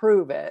can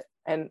prove it,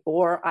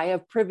 or I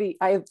have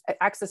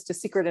access to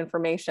secret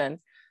information.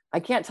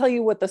 I can't tell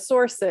you what the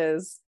source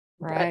is.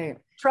 Right.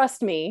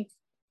 Trust me,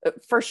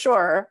 for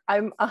sure.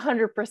 I'm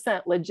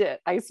 100%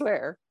 legit. I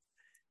swear.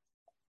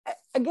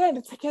 Again,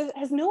 it's like,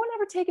 has no one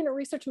ever taken a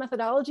research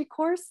methodology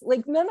course?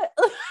 Like none of,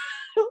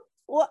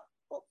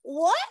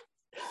 what?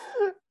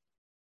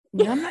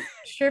 Yeah, I'm not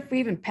sure if we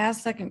even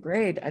passed second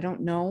grade. I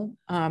don't know.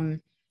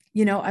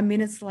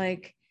 It's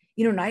like,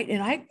 and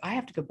I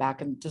have to go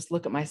back and just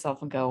look at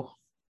myself and go,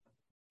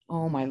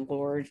 oh my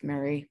Lord,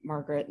 Mary,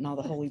 Margaret, and all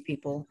the holy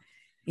people,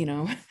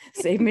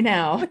 save me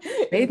now,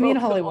 bathe me in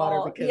holy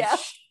water,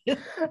 because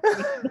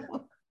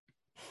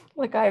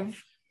like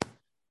I've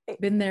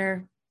been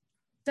there,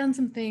 done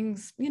some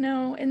things,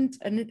 and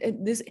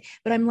this,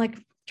 but I'm like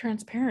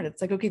transparent.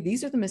 It's like, okay,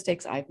 these are the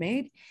mistakes I've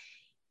made.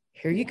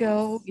 Here you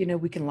go.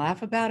 We can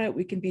laugh about it.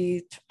 We can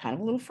be kind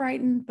of a little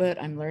frightened,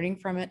 but I'm learning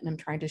from it, and I'm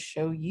trying to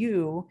show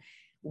you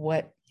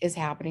what is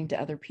happening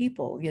to other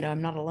people.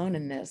 I'm not alone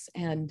in this.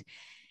 And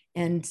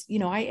I'm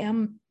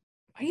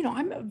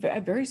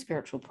a very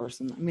spiritual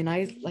person. I mean,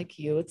 I, like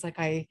you, it's like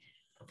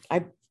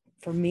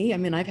for me, I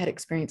mean, I've had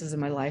experiences in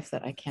my life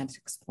that I can't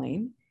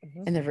explain,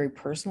 and they're very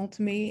personal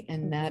to me.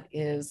 And that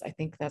is, I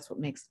think that's what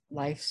makes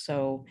life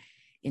so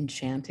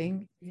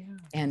enchanting,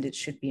 and it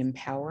should be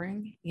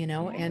empowering,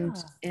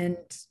 and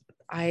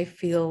I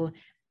feel,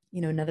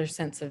 another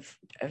sense of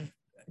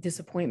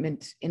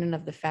disappointment in and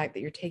of the fact that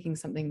you're taking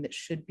something that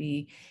should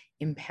be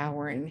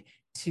empowering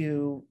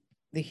to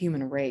the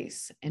human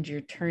race, and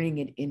you're turning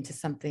it into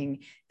something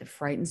that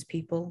frightens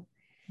people,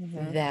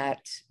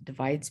 that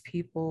divides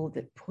people,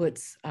 that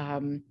puts,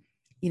 that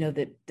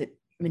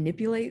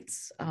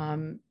manipulates,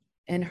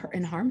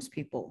 and harms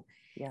people.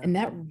 And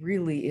that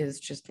really is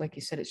just, like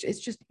you said,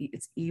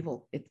 it's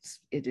evil. It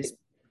is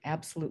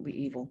absolutely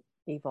evil.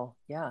 Evil.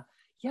 Yeah.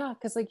 Yeah.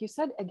 Cause like you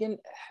said, again,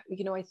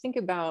 I think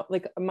about,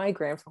 like, my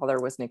grandfather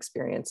was an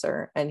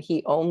experiencer, and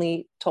he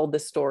only told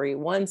this story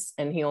once,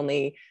 and he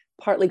only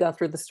partly got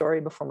through the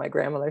story before my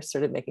grandmother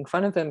started making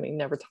fun of him. He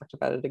never talked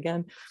about it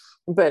again.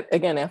 But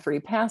again, after he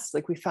passed,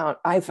 like,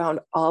 I found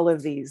all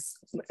of these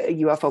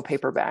UFO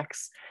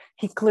paperbacks.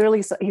 He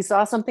clearly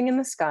saw something in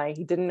the sky.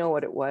 He didn't know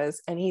what it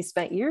was. And he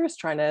spent years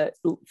trying to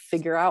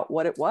figure out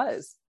what it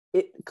was.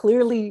 It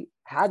clearly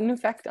had an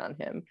effect on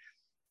him.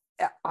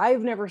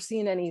 I've never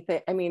seen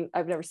anything. I mean,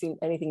 I've never seen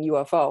anything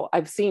UFO.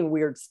 I've seen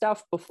weird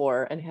stuff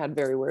before and had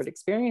very weird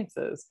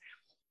experiences.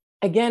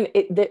 Again,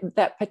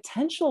 that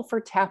potential for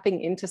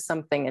tapping into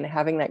something and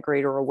having that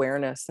greater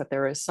awareness that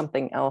there is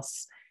something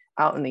else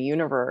out in the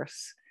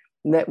universe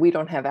that we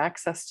don't have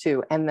access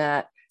to. And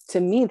that, to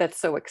me, that's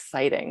so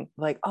exciting.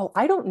 Like, oh,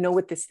 I don't know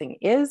what this thing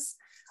is.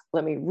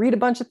 Let me read a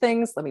bunch of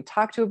things. Let me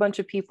talk to a bunch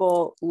of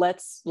people.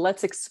 Let's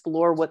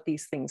explore what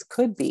these things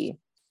could be.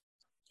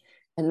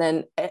 And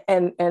then,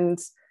 and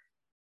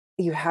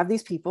you have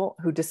these people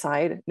who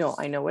decide, no,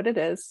 I know what it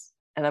is,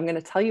 and I'm going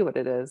to tell you what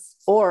it is,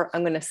 or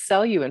I'm going to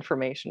sell you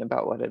information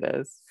about what it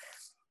is.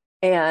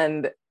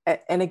 And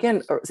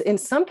again, in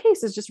some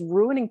cases, just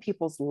ruining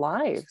people's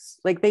lives.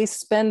 Like, they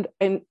spend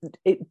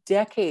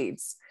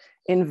decades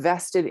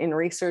invested in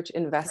research,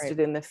 invested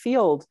in the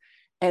field,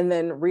 and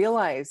then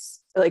realize,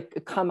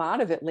 like, come out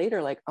of it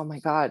later, like, oh my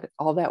God,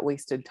 all that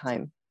wasted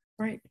time.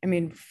 Right. I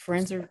mean,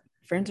 friends are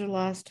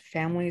lost,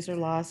 families are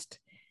lost,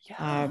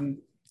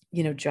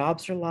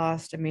 jobs are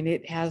lost. I mean,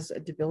 it has a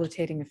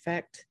debilitating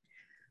effect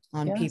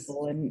on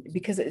people. And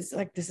because it's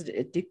like this is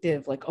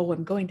addictive, like, oh,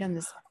 I'm going down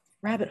this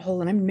rabbit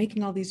hole and I'm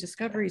making all these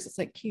discoveries. It's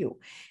like cue.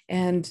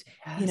 And,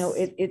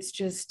 it's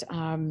just,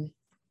 I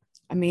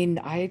mean,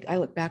 I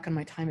look back on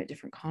my time at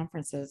different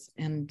conferences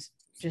and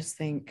just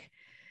think,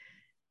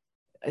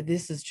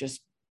 this is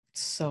just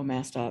so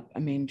messed up. I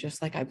mean,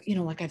 just like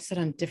like I've said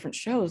on different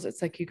shows,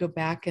 it's like you go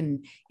back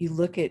and you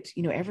look at,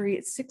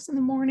 at 6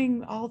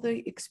 a.m, all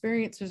the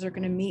experiencers are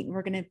going to meet and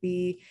we're going to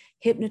be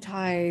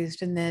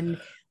hypnotized. And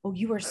then, oh,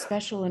 you are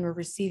special, and we're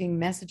receiving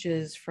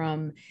messages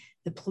from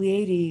the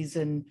Pleiades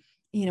and,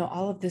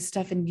 all of this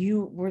stuff. And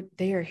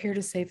they are here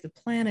to save the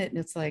planet. And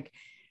it's like,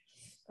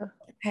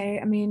 okay,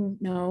 I mean,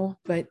 no,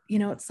 but,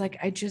 it's like,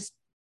 I just,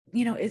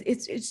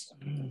 it's,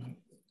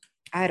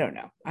 I don't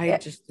know. I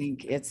just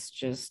think it's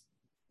just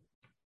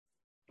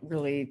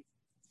really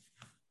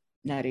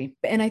nutty.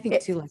 And I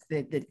think too, like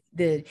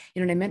the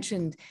and I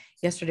mentioned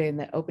yesterday in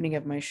the opening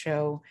of my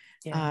show,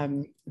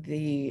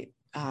 the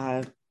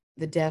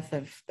death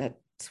of that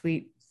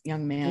sweet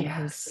young man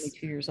who's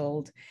 22 years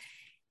old,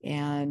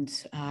 and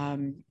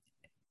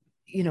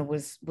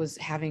was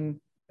having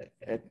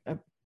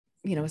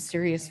a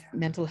serious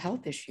mental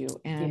health issue,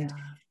 and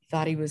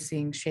thought he was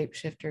seeing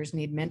shapeshifters. And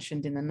he'd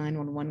mentioned in the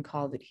 911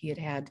 call that he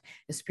had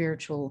a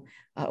spiritual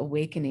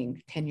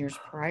awakening 10 years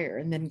prior.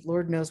 And then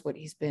Lord knows what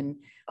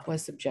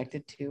was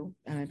subjected to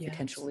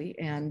potentially.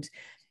 And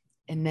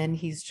then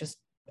he's just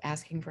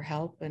asking for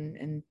help,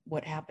 and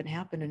what happened.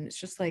 And it's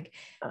just like,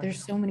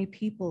 there's so many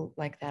people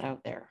like that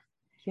out there.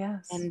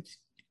 Yes. And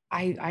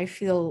I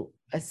feel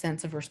a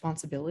sense of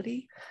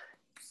responsibility,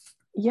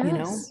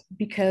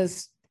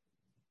 because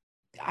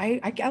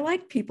I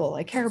like people.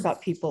 I care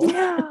about people.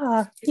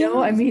 Yeah.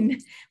 I mean,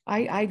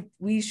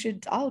 we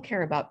should all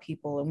care about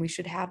people, and we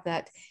should have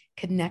that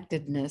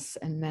connectedness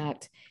and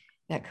that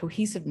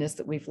cohesiveness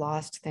that we've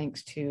lost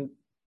thanks to,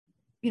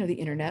 the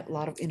internet,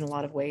 in a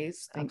lot of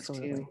ways, thanks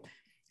to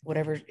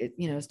whatever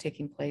is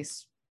taking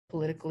place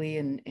politically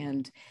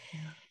and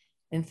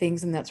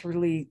things. And that's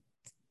really,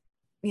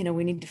 we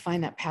need to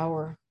find that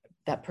power,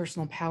 that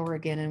personal power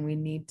again, and we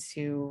need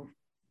to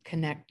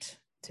connect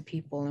to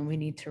people, and we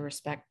need to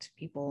respect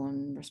people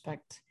and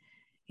respect,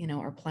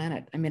 our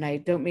planet. I mean, I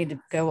don't mean to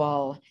go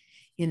all,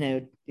 I'm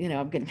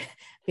going to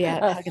be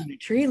out hugging the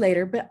tree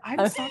later, but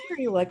I'm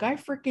sorry. Like, I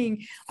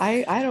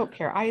don't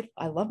care. I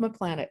love my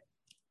planet.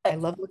 I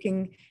love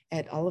looking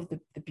at all of the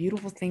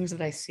beautiful things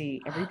that I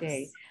see every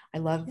day. I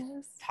love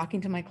talking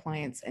to my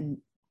clients and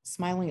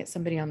smiling at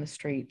somebody on the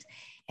street.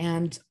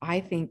 And I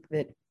think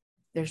that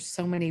there's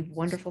so many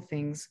wonderful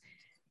things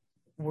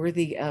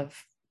worthy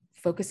of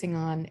focusing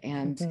on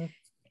and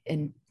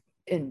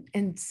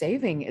and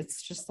saving.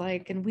 It's just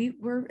like, and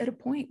we're at a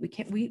point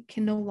we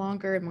can no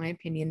longer, in my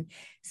opinion,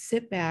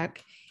 sit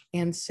back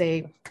and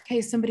say,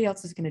 hey, somebody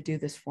else is going to do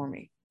this for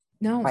me.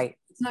 No, Right.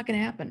 it's not going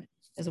to happen.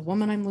 As a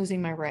woman, I'm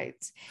losing my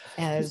rights.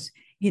 As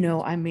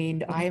I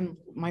mean,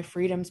 my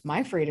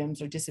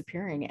freedoms are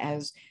disappearing.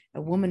 As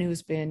a woman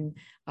who's been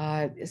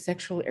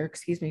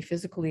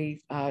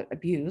physically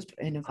abused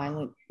in a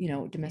violent,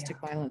 domestic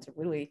violence, a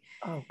really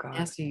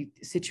nasty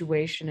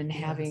situation, and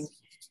having,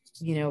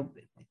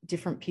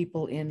 different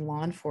people in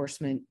law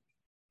enforcement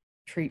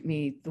treat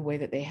me the way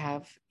that they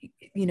have,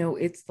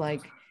 it's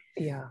like,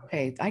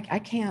 okay, I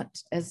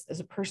can't, as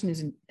a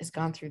person has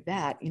gone through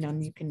that,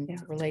 and you can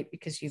relate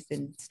because you've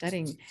been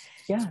studying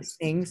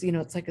things,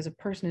 it's like, as a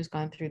person who's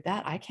gone through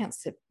that, I can't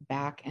sit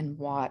back and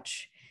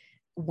watch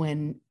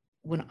when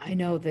I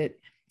know that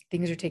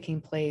things are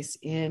taking place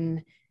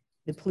in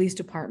the police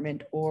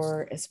department,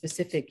 or a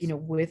specific,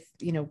 with,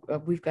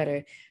 we've got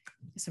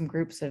some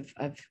groups of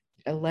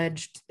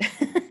alleged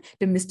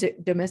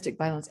domestic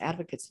violence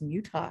advocates in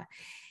Utah.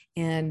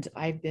 And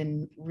I've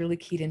been really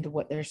keyed into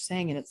what they're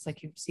saying. And it's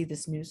like, you see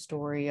this news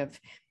story of,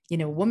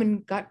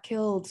 woman got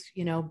killed,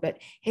 but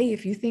hey,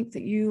 if you think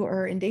that you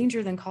are in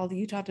danger, then call the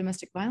Utah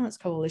Domestic Violence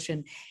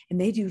Coalition.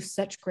 And they do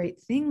such great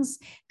things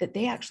that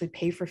they actually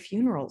pay for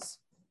funerals.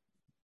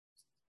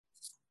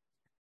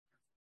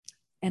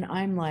 And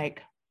I'm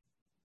like,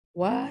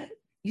 what?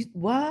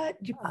 What?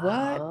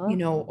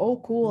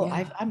 Oh, cool.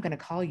 I'm going to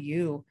call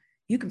you.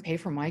 You can pay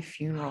for my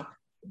funeral.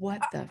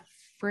 What the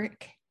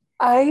frick?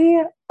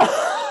 That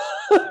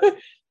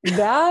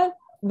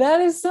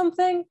is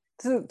something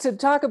to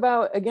talk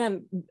about.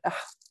 Again,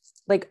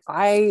 like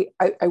I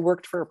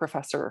worked for a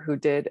professor who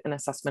did an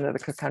assessment of the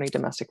Cook County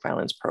domestic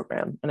violence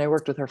program, and I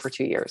worked with her for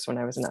 2 years when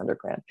I was an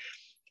undergrad.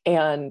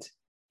 And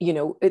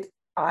so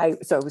I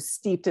was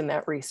steeped in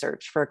that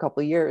research for a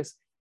couple of years.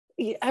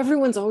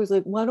 Everyone's always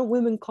like, why don't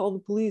women call the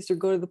police or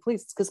go to the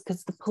police? It's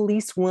because the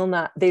police will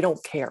not. They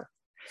don't care.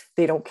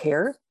 They don't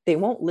care. They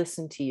won't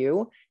listen to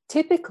you.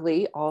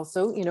 Typically,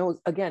 also,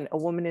 again, a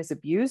woman is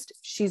abused.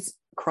 She's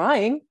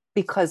crying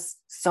because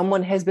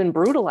someone has been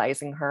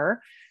brutalizing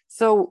her.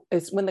 So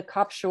it's when the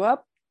cops show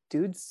up,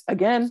 dude's,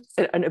 again,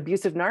 an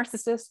abusive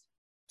narcissist,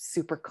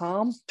 super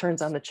calm,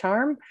 turns on the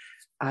charm.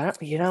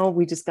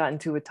 We just got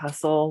into a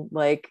tussle,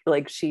 like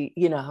she,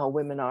 how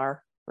women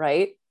are,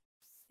 right?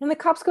 And the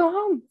cops go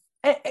home.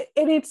 And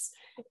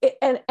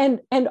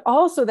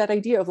also that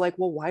idea of like,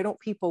 well, why don't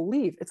people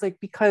leave? It's like,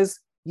 because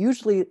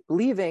usually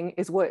leaving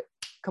is what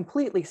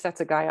completely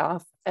sets a guy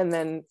off. And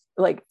then,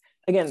 like,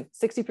 again,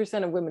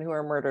 60% of women who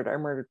are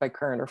murdered by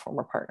current or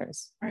former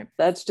partners. Right.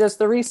 That's just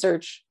the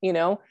research,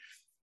 And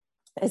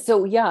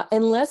so,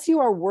 unless you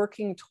are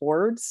working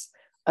towards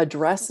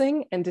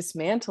addressing and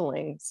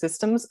dismantling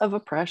systems of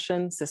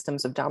oppression,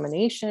 systems of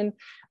domination,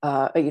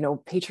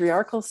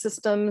 patriarchal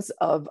systems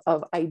of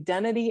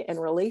identity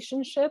and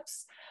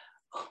relationships,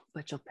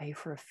 but you'll pay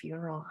for a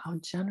funeral. How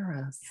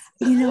generous.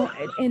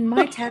 And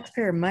my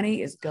taxpayer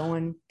money is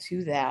going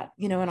to that,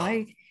 and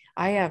I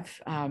have,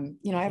 I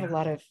have a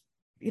lot of,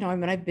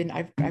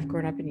 I've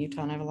grown up in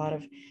Utah, and I have a lot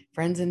of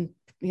friends in,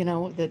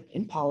 that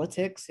in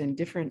politics and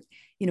different,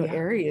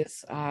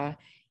 areas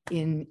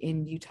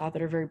in Utah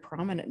that are very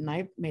prominent. And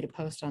I made a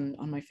post on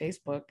my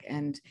Facebook,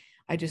 and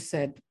I just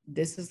said,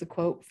 this is the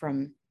quote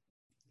from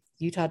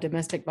Utah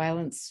Domestic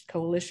Violence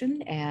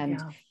Coalition. And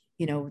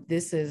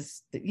this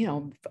is,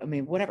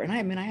 whatever.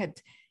 And I had,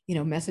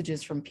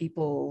 messages from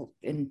people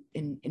in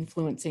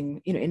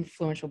influencing,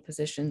 influential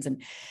positions, and,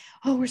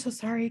 oh, we're so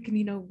sorry.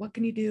 What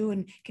can you do?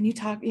 And can you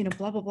talk,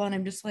 blah, blah, blah. And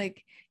I'm just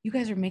like, you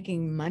guys are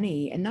making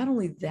money. And not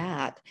only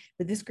that,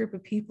 but this group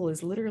of people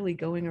is literally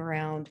going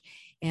around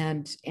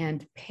and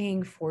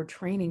paying for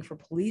training for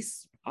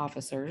police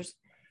officers.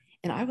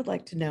 And I would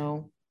like to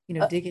know,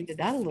 dig into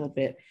that a little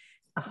bit.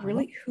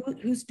 Really,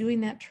 who's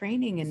doing that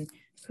training, and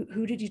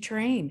who did you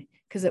train?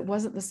 Because it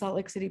wasn't the Salt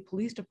Lake City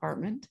Police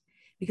Department.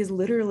 Because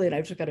literally, and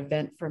I've just got to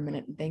vent for a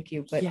minute, and thank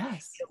you. But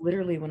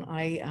literally, when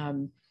I,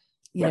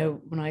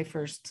 when I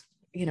first,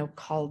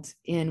 called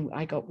in,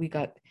 I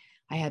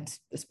had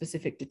a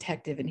specific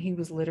detective, and he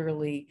was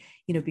literally,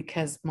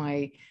 because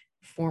my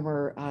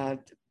former,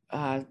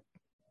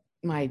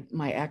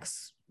 my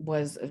ex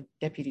was a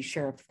deputy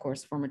sheriff, of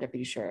course, former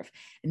deputy sheriff,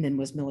 and then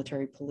was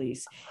military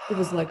police. It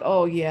was like,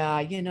 oh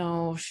yeah,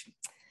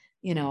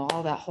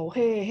 all that whole,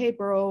 hey,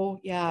 bro.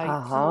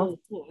 Yeah. Cool.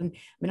 And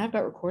I've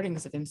got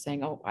recordings of him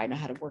saying, oh, I know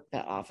how to work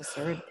that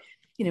officer.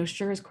 And,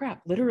 sure as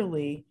crap,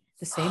 literally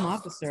the same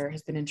officer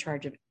has been in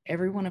charge of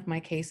every one of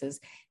my cases.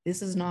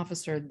 This is an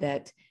officer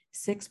that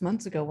 6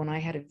 months ago, when I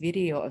had a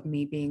video of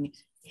me being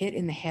hit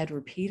in the head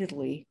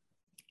repeatedly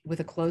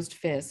with a closed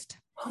fist.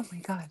 Oh my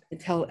God.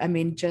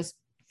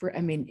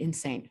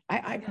 Insane.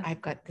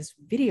 I've got this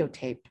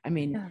videotaped.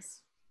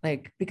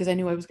 Because I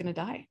knew I was going to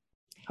die.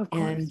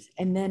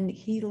 And then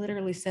he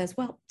literally says,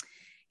 well,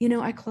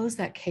 I closed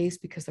that case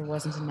because there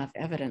wasn't enough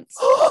evidence.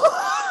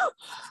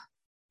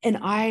 And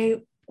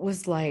I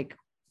was like,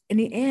 in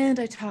the end,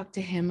 I talked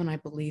to him and I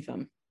believe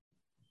him.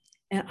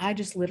 And I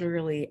just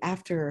literally,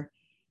 after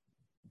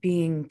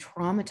being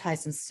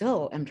traumatized and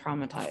still am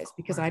traumatized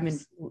because I'm in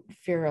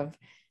fear of,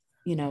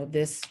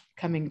 this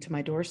coming to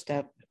my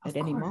doorstep at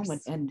any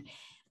moment. And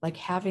like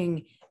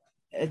having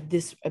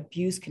this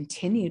abuse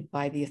continued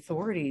by the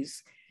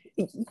authorities,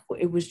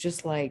 it was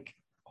just like,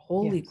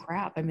 holy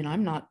crap. I mean,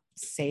 I'm not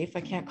safe.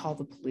 I can't call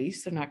the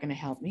police. They're not going to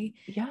help me.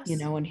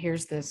 And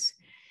here's this,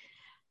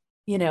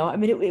 I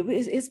mean,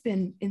 it's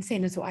been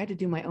insane. And so I had to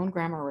do my own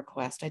grammar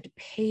request. I had to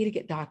pay to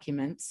get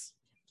documents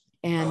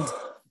and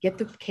get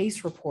the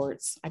case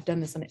reports. I've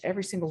done this on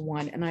every single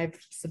one. And I've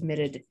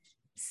submitted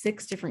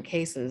 6 different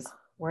cases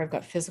where I've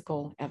got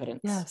physical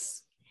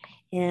evidence.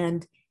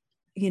 And,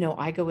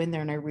 I go in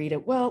there and I read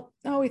it. Well,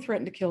 he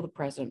threatened to kill the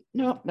president.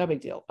 No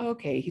big deal.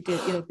 Okay. He did,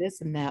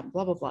 this and that,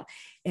 blah, blah, blah.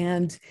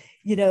 And,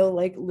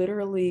 like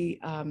literally,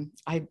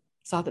 I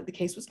saw that the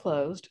case was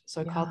closed.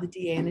 So I called the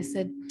DA and I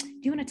said, do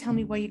you want to tell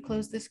me why you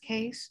closed this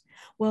case?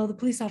 Well, the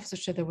police officer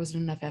said there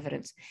wasn't enough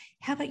evidence.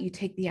 How about you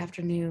take the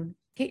afternoon,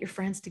 get your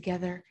friends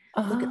together,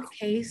 look at the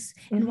case,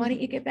 and why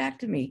don't you get back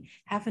to me?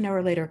 Half an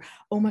hour later,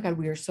 oh my God,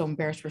 we are so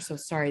embarrassed. We're so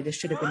sorry. This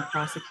should have been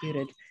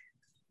prosecuted.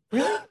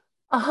 Really?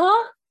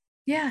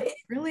 Yeah,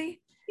 really?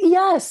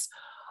 Yes.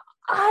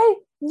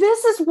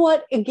 This is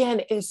what, again,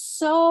 is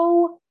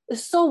so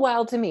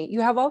wild to me.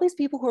 You have all these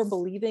people who are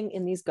believing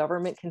in these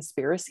government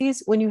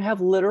conspiracies when you have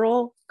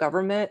literal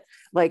government,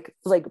 like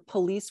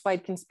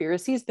police-wide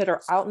conspiracies that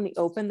are out in the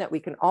open that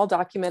we can all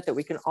document, that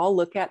we can all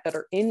look at, that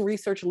are in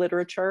research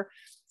literature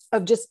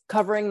of just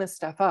covering this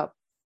stuff up.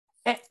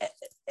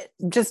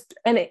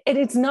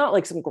 It's not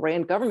like some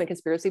grand government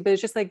conspiracy, but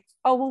it's just like,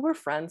 oh, well, we're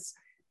friends.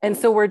 And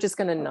so we're just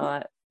going to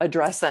not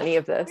address any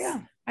of this.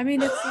 Yeah. I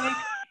mean, it's like,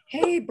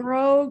 hey,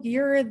 bro,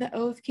 you're in the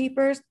Oath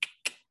Keepers.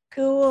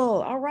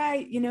 Cool. All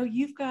right.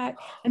 You've got,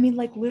 I mean,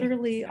 like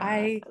literally, oh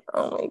my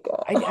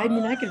God. I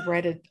mean, I could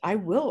write it. I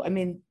will. I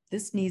mean,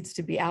 this needs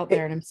to be out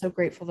there. And I'm so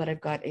grateful that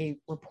I've got a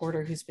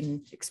reporter who's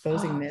been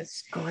exposing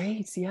this.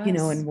 Great. Yes.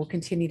 And we'll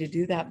continue to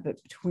do that.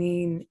 But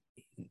between,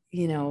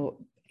 between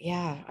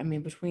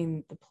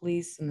the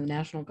police and the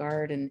National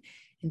Guard and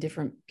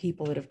different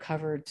people that have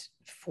covered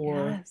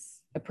for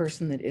a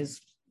person that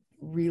is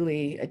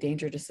really a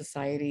danger to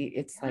society,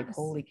 it's like,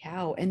 holy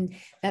cow. And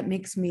that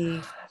makes me,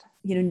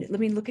 let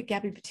me look at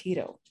Gabby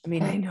Petito. I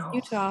mean,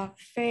 Utah,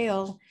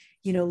 fail,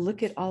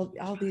 look at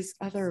all these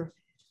other,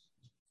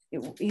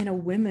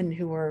 women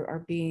who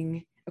are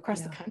being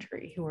across the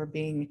country, who are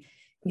being,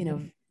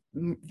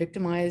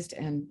 victimized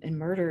and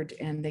murdered,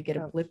 and they get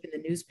a blip in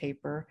the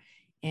newspaper,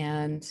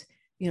 and,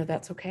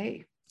 that's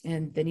okay.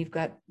 And then you've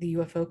got the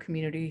UFO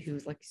community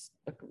who's like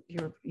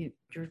you're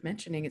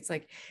mentioning, it's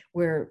like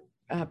where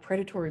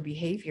predatory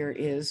behavior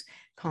is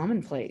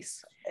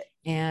commonplace,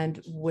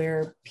 and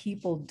where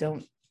people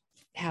don't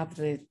have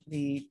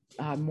the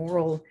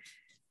moral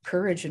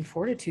courage and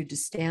fortitude to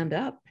stand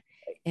up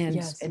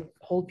and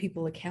hold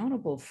people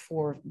accountable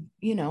for,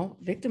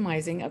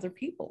 victimizing other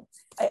people.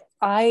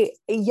 I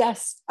read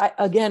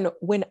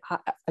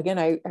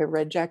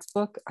Jack's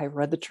book. I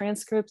read the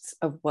transcripts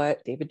of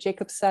what David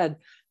Jacobs said,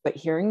 but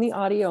hearing the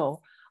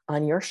audio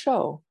on your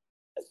show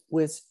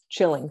was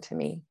chilling to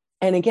me.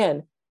 And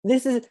again,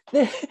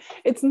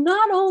 it's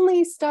not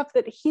only stuff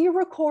that he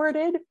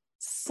recorded,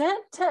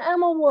 sent to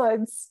Emma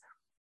Woods,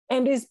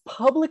 and is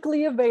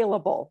publicly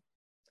available.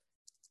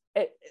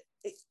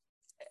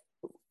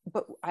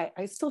 But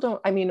I still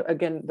don't, I mean,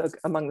 again,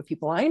 among the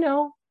people I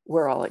know,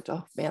 we're all like,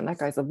 oh man, that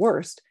guy's the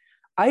worst.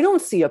 I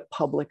don't see a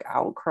public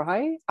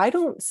outcry.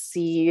 Again,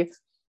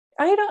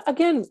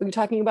 we're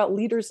talking about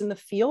leaders in the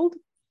field.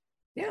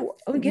 Yeah.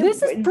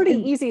 This is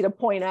pretty easy to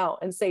point out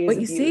and say,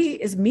 what you see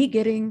is me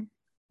getting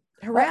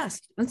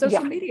harassed on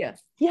social media.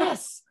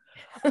 Yes.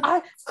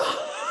 I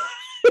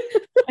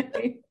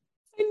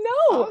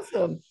know.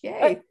 Awesome.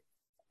 Yay.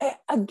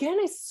 Again,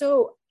 it's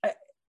so,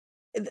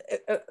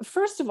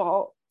 first of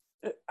all,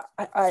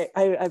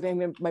 I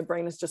mean, my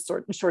brain is just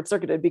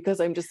short-circuited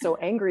because I'm just so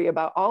angry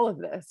about all of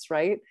this,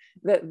 right?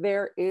 That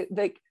there is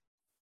like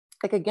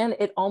again,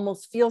 it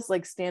almost feels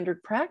like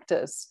standard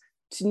practice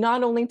to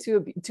not only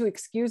to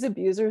excuse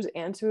abusers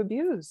and to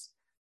abuse.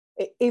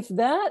 If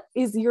that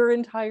is your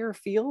entire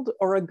field,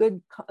 or a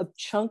good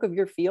chunk of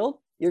your field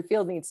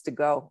needs to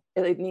go.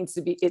 It needs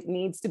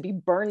to be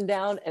burned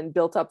down and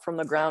built up from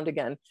the ground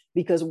again,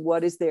 because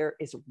what is there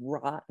is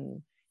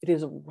rotten. It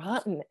is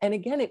rotten. And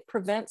again, it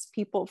prevents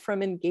people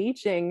from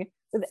engaging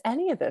with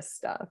any of this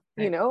stuff,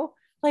 right.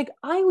 Like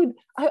I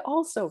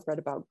also read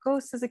about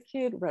ghosts as a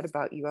kid, read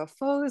about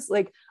UFOs.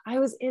 Like I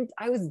was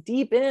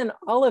deep in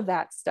all of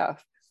that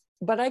stuff,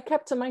 but I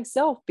kept to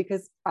myself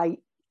because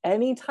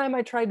anytime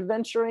I tried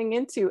venturing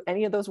into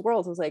any of those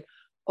worlds, I was like,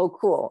 oh,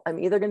 cool. I'm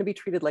either going to be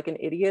treated like an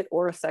idiot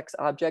or a sex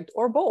object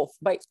or both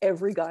by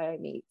every guy I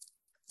meet.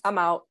 I'm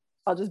out.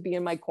 I'll just be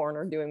in my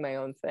corner doing my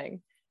own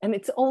thing. And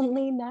it's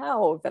only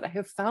now that I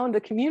have found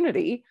a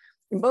community,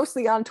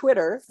 mostly on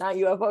Twitter, not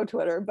UFO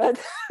Twitter, but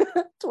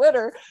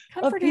Twitter.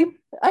 Comforting.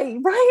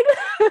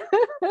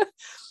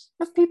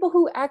 of people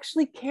who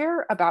actually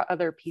care about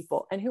other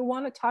people and who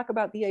want to talk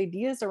about the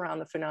ideas around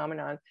the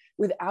phenomenon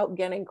without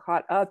getting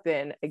caught up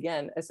in,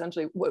 again,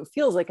 essentially what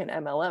feels like an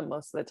MLM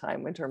most of the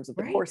time in terms of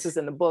the courses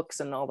and the books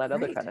and all that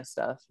other kind of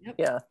stuff. Yep.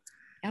 Yeah.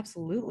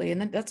 Absolutely.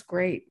 And that's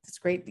great. It's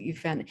great that you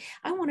found it.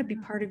 I want to be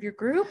part of your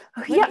group.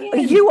 Yeah,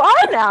 you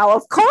are now,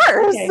 of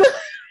course. Okay.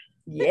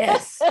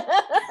 Yes.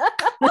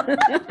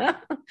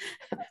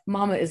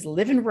 Mama is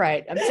living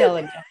right. I'm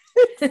telling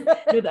you.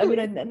 I mean,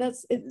 and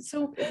that's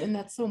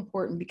so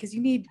important because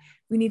we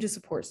need a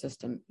support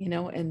system,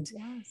 and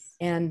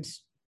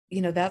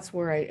that's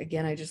where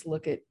I just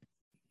look at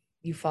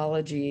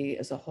ufology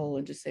as a whole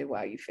and just say,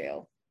 wow, you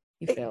fail.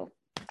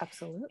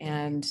 Absolutely.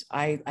 And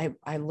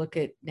I look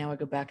at, now I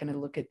go back and I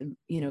look at the,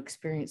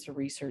 experience of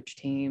research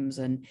teams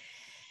and,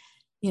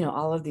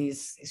 all of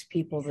these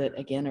people that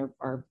again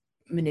are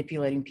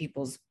manipulating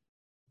people's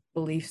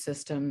belief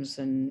systems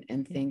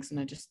and things. And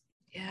I just,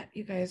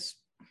 you guys,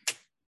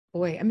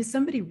 boy, I mean,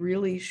 somebody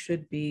really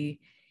should be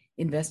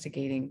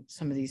investigating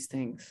some of these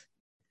things.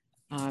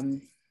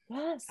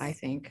 Yes. I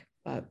think,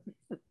 but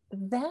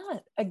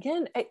that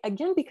again,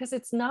 because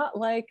it's not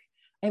like,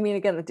 I mean,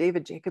 again, the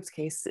David Jacobs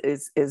case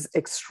is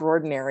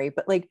extraordinary,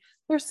 but like,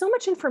 there's so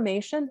much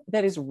information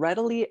that is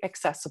readily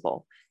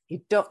accessible. You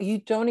don't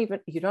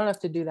have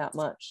to do that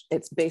much.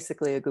 It's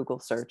basically a Google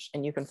search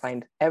and you can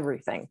find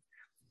everything.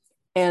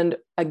 And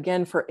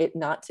again, for it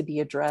not to be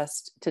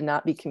addressed, to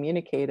not be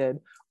communicated,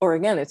 or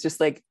again, it's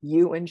just like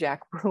you and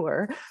Jack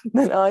Brewer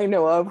that I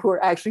know of who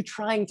are actually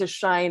trying to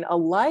shine a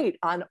light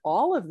on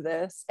all of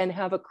this and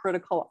have a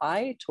critical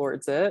eye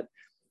towards it.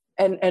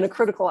 And a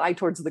critical eye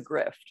towards the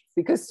grift,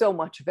 because so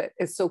much of it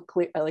is so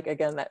clear. Like,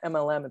 again, that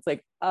MLM, it's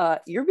like,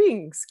 you're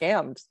being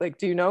scammed. Like,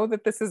 do you know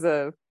that this is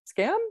a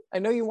scam? I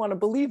know you want to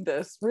believe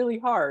this really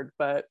hard,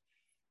 but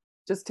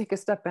just take a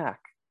step back,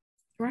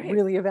 right?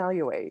 Really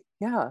evaluate.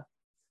 Yeah.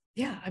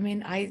 Yeah. I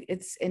mean,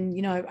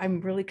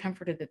 I'm really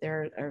comforted that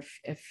there are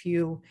a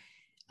few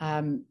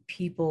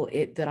people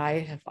that I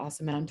have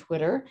also met on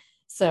Twitter.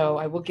 So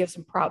I will give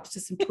some props to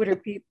some Twitter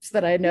peeps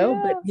that I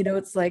know, but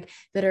it's like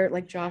that are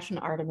like Josh and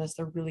Artemis.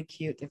 They're really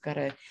cute. They've got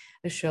a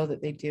show that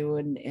they do.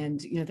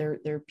 And there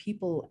are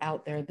people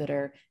out there that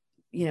are,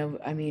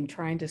 I mean,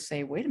 trying to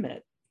say, wait a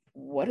minute,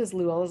 what is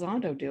Lou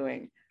Elizondo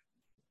doing?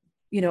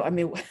 I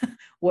mean,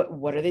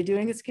 what are they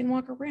doing at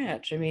Skinwalker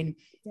Ranch? I mean,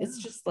 it's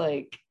just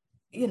like,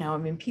 I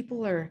mean,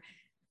 people are,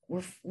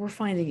 we're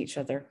finding each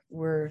other.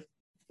 We're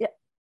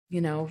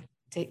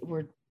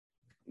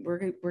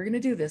going to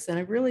do this. And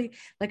I really,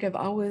 like, I've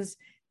always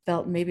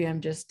felt, maybe I'm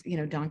just,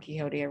 Don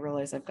Quixote. I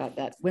realize I've got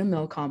that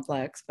windmill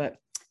complex, but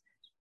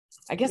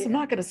I guess I'm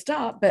not going to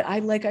stop. But I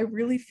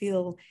really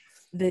feel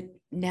that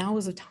now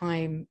is a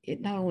time,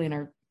 not only in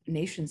our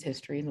nation's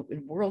history and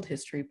in world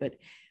history, but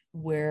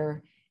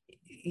where,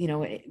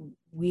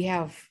 we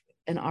have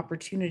an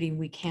opportunity,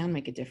 we can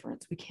make a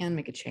difference. We can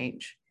make a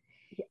change.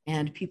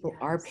 And people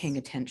are paying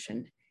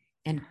attention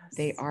and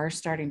they are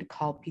starting to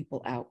call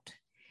people out.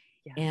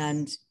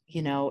 And,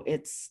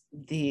 it's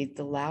the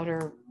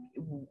louder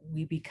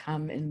we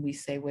become and we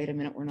say, wait a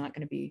minute, we're not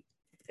going to be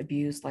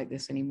abused like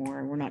this anymore.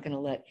 And we're not going to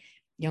let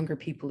younger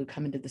people who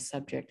come into the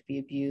subject be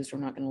abused. We're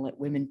not going to let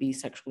women be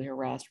sexually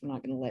harassed. We're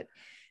not going to let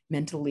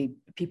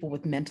people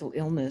with mental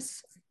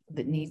illness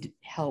that need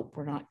help,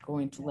 we're not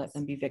going to let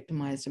them be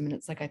victimized. I mean,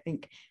 it's like, I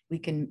think we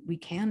can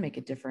make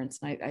a difference.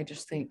 And I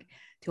just think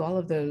to all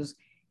of those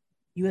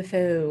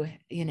UFO,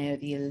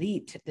 the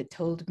elite that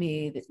told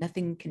me that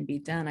nothing can be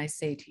done, I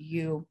say to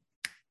you,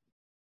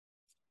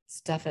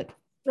 stuff it.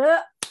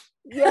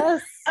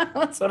 Yes.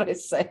 That's what I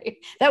say.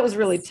 That was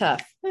really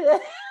tough.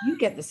 You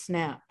get the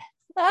snap.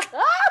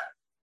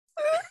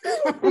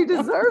 You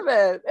deserve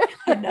it.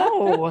 I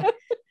know.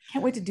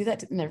 Can't wait to do that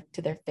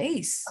to their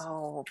face.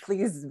 Oh,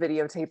 please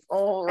videotape.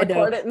 Oh,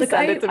 record it and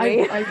send it to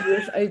me.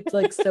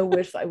 I so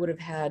wish I would have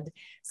had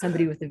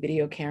somebody with a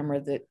video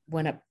camera that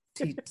went up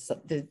to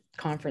the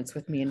conference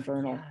with me and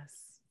Vernal.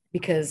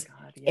 Because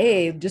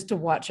just to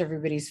watch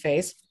everybody's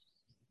face.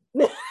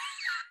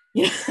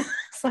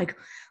 It's like,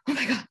 oh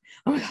my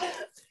God,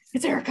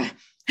 it's Erica.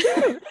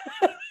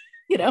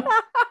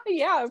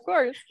 Yeah, of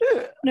course.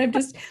 And I'm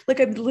just like,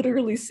 I'm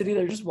literally sitting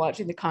there just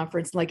watching the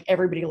conference, and like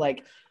everybody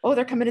like, oh,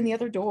 they're coming in the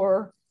other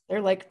door.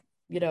 They're like,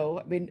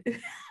 I mean,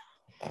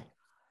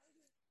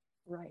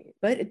 right.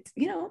 But it,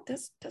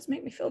 does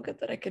make me feel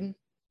good that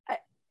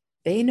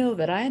they know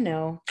that I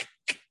know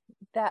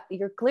that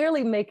you're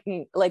clearly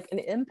making like an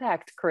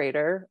impact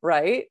crater,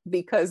 right?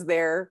 Because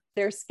they're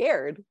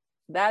scared.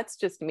 That's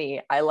just me.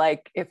 I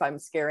like, if I'm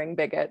scaring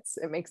bigots,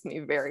 it makes me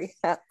very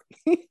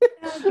happy.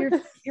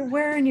 You're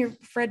wearing your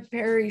Fred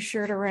Perry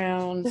shirt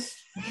around.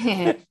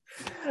 You're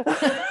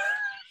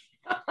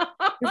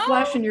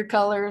flashing your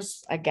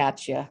colors. I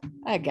got you.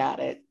 I got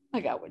it. I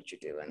got what you're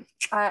doing.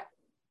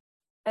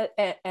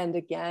 And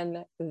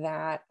again,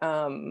 that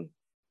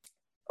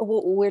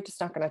we're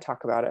just not going to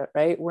talk about it,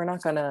 right? We're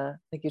not going to,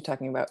 like you're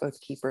talking about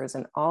oath keepers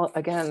and all,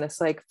 again,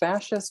 this like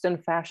fascist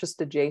and fascist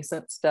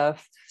adjacent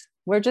stuff.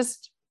 We're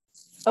just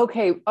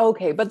okay,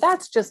 but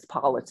that's just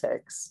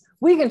politics.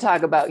 we can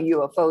talk about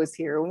UFOs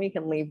here and we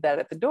can leave that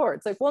at the door.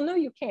 It's like, well, no,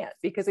 you can't,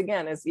 because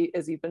again, as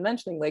you've been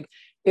mentioning, like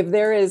if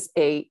there is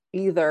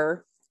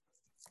either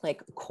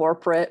like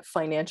corporate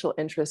financial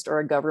interest or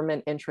a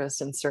government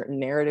interest in certain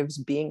narratives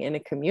being in a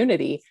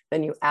community,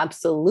 then you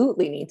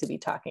absolutely need to be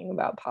talking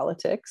about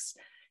politics.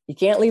 You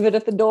can't leave it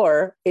at the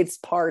door. It's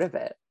part of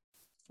it.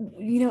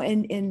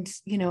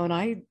 It's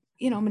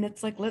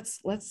like,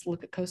 let's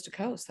look at Coast to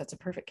Coast. That's a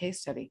perfect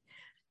case study.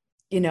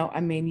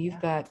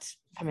 You've got,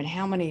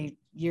 how many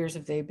years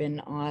have they been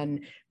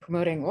on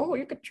promoting, oh,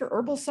 you get your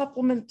herbal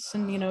supplements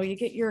and, you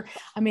get your,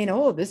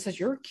 this is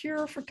your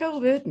cure for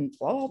COVID and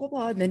blah, blah,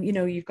 blah. And then,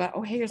 you've got,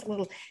 oh, hey, here's a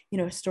little,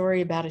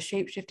 story about a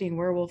shape-shifting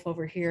werewolf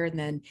over here. And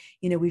then,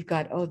 we've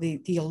got, oh,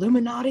 the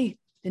Illuminati,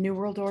 the New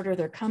World Order,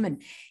 they're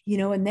coming,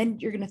 and then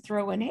you're going to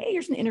throw in, hey,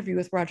 here's an interview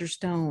with Roger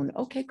Stone.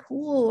 Okay,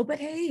 cool. But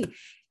hey,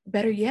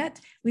 better yet,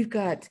 we've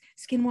got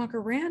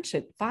Skinwalker Ranch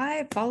at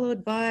 5,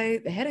 followed by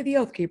the head of the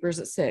Oath Keepers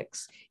at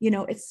 6.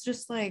 It's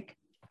just like,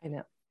 I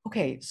know.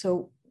 Okay,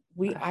 so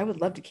I would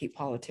love to keep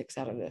politics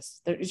out of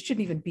this. It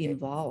shouldn't even be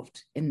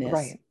involved in this.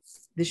 Right.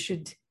 This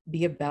should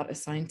be about a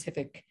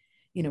scientific,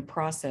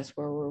 process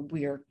where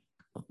we are,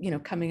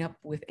 coming up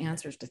with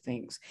answers to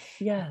things.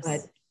 Yes.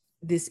 But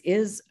this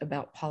is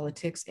about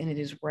politics, and it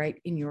is right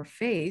in your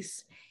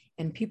face.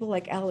 And people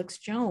like Alex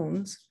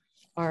Jones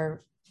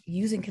are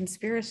using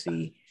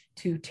conspiracy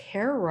to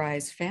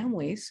terrorize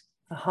families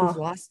who've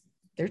lost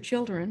their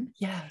children.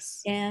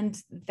 Yes. And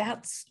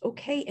that's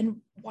okay. And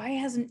why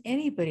hasn't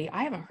anybody,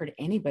 I haven't heard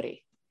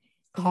anybody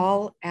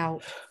call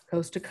out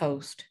Coast to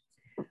Coast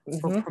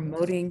for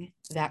promoting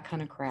that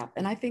kind of crap.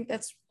 And I think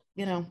that's,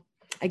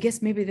 I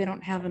guess maybe they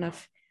don't have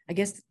enough, I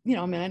guess, I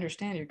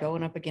understand you're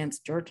going up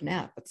against George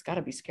Knapp. It's got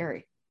to be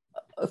scary.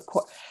 Of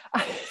course.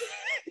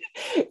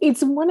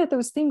 It's one of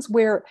those things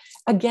where,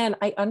 again,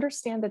 I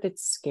understand that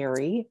it's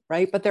scary,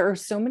 right? But there are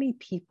so many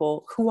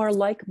people who are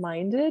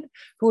like-minded,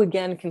 who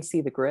again can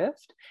see the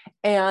grift,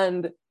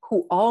 and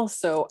who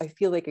also, I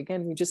feel like,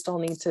 again, we just all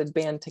need to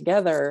band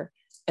together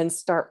and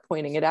start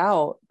pointing it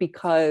out,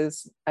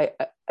 because I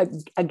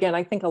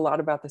think a lot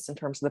about this in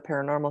terms of the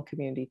paranormal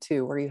community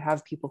too, where you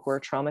have people who are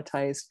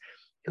traumatized,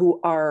 who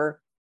are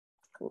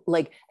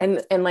like,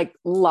 and like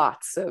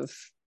lots of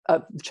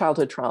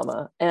childhood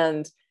trauma,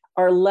 and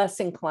are less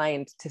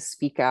inclined to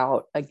speak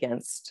out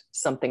against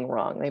something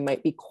wrong. They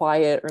might be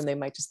quiet, or they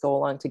might just go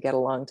along to get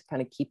along to kind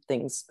of keep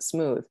things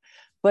smooth.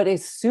 But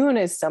as soon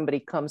as somebody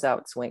comes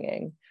out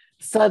swinging,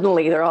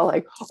 suddenly they're all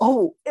like,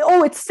 oh,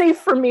 it's safe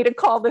for me to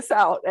call this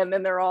out. And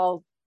then they're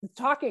all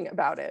talking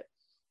about it.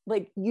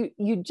 Like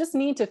you just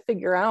need to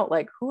figure out,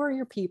 like, who are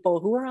your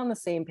people, who are on the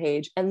same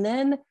page, and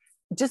then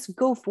just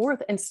go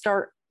forth and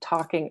start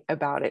talking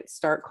about it,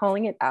 start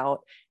calling it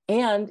out.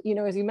 And,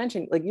 as you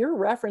mentioned, like, you're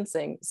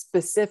referencing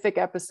specific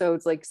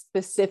episodes, like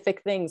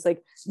specific things,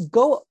 like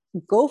go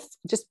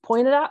just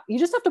point it out. You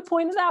just have to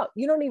point it out.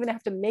 You don't even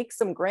have to make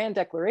some grand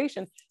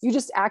declaration. You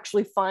just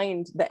actually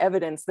find the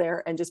evidence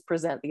there and just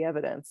present the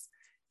evidence.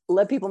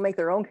 Let people make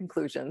their own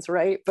conclusions,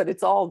 right? But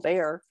it's all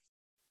there.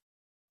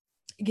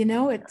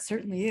 It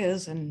certainly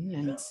is.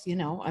 And it's,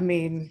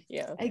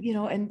 yeah.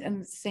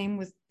 And same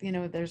with,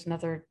 there's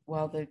another,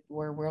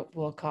 where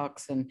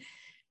Wilcox and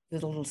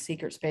the little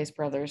secret space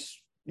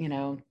brothers,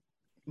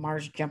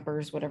 Mars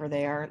jumpers, whatever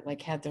they are,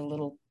 like, had their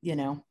little,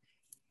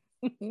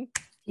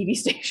 TV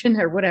station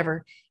or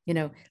whatever,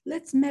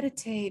 let's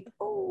meditate.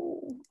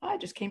 Oh, I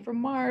just came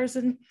from Mars,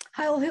 and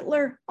Heil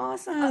Hitler.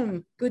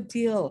 Awesome. Good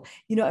deal.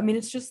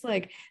 It's just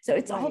like, so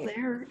it's all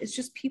there. It's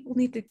just people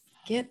need to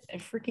get a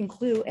freaking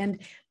clue. And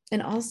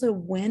also,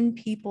 when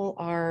people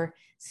are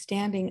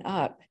standing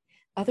up,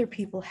 other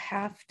people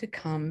have to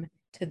come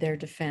to their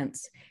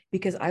defense,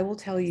 because I will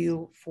tell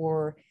you,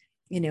 for,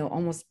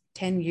 almost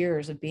 10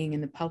 years of being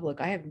in the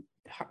public, I have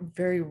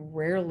very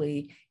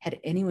rarely had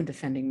anyone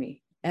defending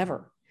me,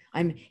 ever.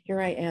 Here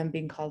I am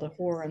being called a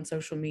whore on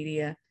social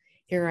media.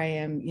 Here I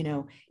am,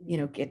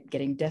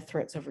 getting death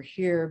threats over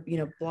here,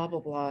 blah,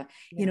 blah, blah,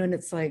 and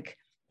it's like,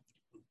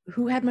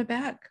 who had my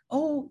back?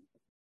 Oh,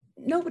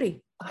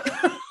 nobody.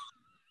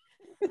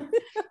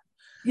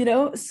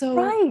 So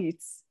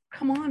right.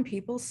 Come on,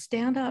 people,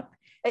 stand up.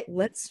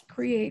 Let's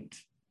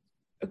create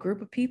a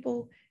group of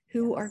people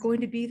who are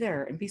going to be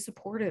there and be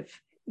supportive.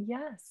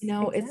 Yes,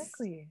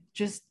 exactly.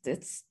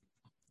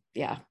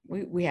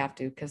 We have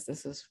to, because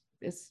this is,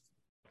 it's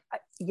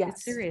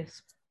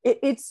serious.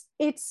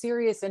 It's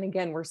serious. And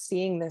again, we're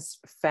seeing this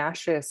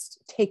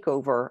fascist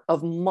takeover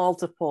of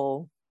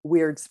multiple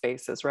weird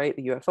spaces, right?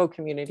 The UFO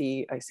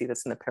community, I see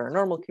this in the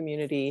paranormal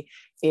community,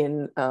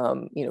 in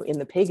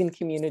the pagan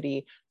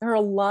community. There are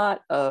a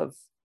lot of,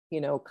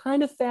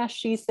 kind of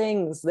fashy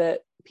things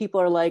that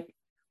people are like,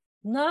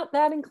 not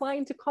that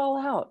inclined to call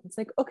out. It's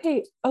like,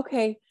 okay,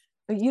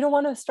 you don't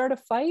want to start a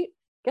fight?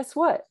 Guess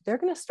what? They're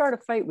going to start a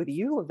fight with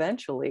you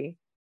eventually.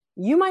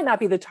 You might not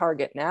be the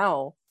target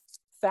now.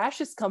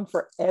 Fascists come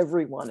for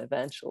everyone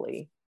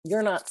eventually.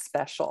 You're not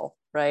special,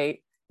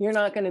 right? You're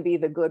not going to be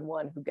the good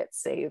one who gets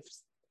saved.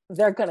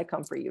 They're going to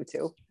come for you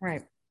too.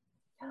 Right.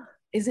 Yeah.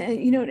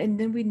 And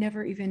then we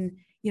never even,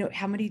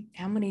 how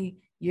many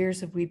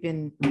years have we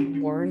been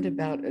warned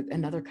about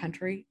another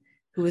country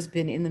who has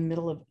been in the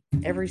middle of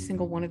every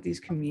single one of these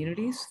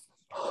communities?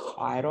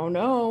 I don't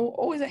know.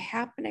 Oh, is it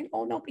happening?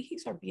 Oh no, but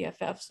he's our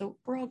BFF, so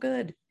we're all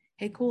good.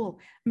 Hey, cool.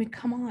 I mean,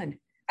 come on,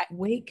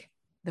 wake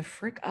the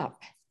frick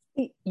up.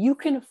 You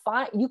can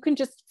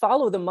just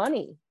follow the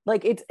money.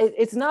 Like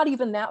it's not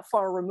even that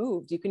far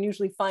removed. You can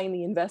usually find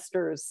the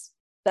investors.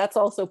 That's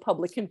also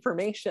public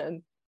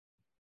information.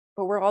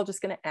 But we're all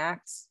just going to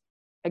act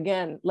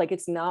again like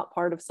it's not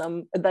part of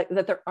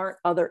that there aren't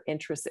other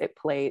interests at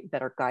play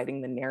that are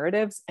guiding the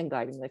narratives and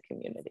guiding the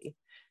community.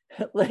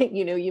 Like,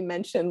 you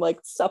mentioned like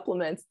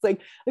supplements. It's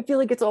like, I feel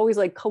like it's always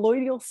like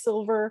colloidal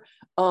silver,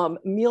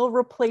 meal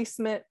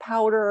replacement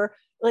powder,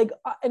 like,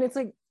 and it's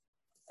like,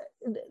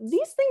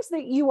 these things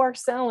that you are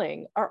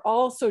selling are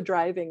also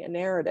driving a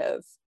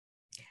narrative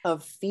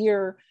of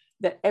fear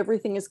that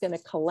everything is going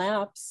to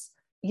collapse.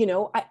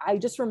 I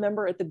just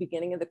remember at the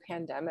beginning of the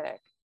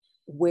pandemic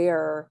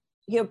where,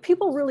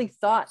 people really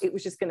thought it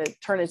was just going to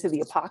turn into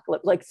the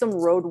apocalypse, like some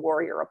road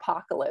warrior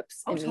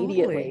apocalypse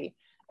immediately. Totally.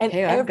 And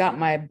hey, I've got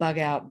my bug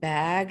out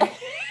bag.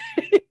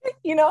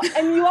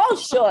 And you all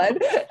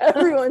should.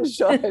 Everyone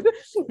should.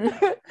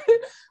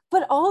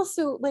 But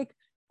also, like,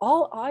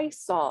 all I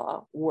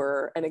saw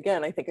were, and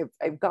again, I think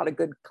I've got a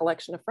good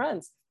collection of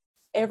friends.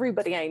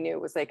 Everybody I knew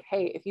was like,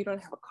 hey, if you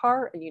don't have a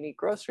car and you need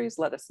groceries,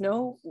 let us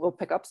know. We'll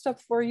pick up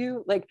stuff for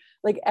you. Like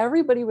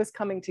everybody was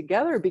coming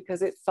together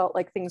because it felt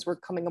like things were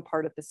coming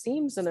apart at the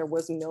seams and there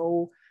was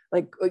no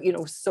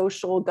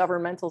social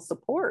governmental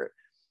support.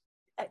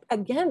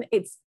 Again,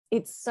 it's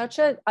such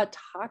a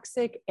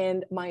toxic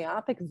and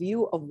myopic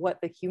view of what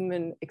the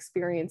human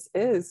experience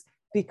is,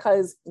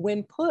 because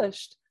when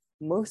pushed,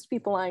 most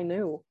people I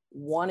knew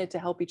wanted to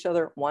help each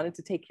other, wanted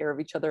to take care of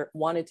each other,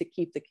 wanted to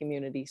keep the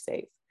community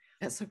safe.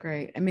 That's so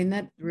great. I mean,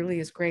 that really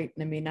is great.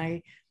 And I mean,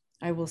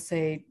 I will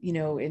say,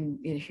 in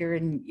here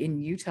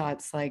in Utah,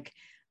 it's like,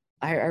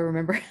 I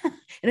remember,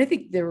 and I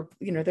think there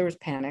was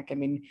panic. I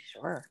mean,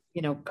 sure.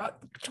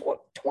 Got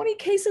 20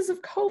 cases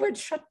of COVID,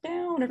 shut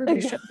down, everybody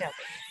shut down.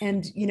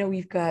 And,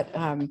 we've got,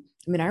 I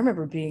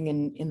remember being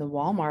in the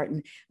Walmart,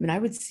 and I mean, I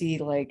would see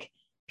like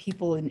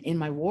people in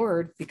my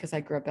ward, because I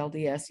grew up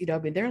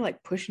LDS, they're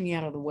like pushing me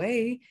out of the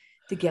way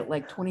to get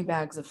like 20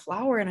 bags of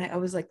flour. And I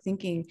was like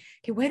thinking,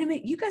 okay, wait a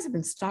minute, you guys have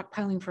been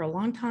stockpiling for a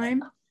long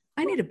time.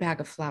 I need a bag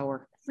of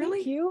flour. Really?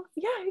 Thank you.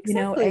 Yeah,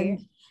 exactly.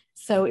 And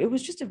so it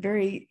was just a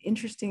very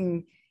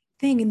interesting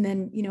thing. And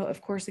then, of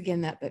course,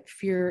 again, that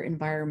fear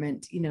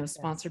environment,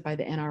 sponsored by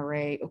the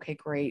NRA. Okay,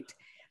 great.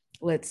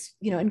 Let's,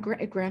 and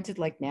granted,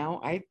 like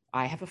now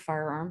I have a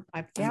firearm.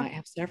 I might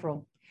have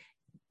several,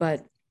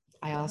 but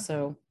I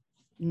also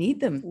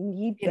need them,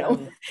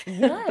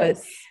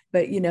 Yes.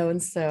 but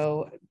and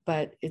so,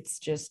 but it's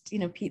just,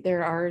 Pete,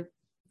 there are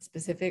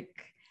specific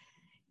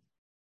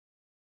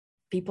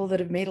people that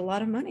have made a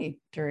lot of money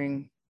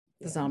during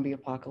the zombie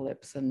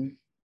apocalypse. And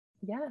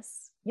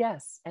yes.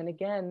 And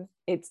again,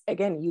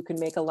 you can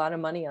make a lot of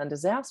money on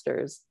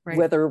disasters, right,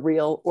 whether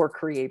real or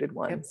created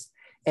ones.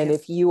 Yep. And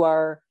if you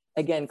are,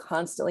 again,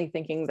 constantly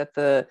thinking that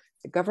the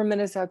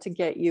government is out to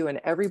get you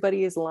and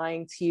everybody is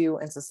lying to you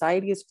and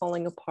society is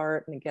falling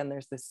apart, and again,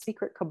 there's this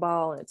secret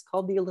cabal and it's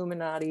called the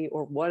Illuminati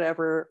or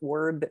whatever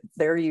word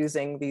they're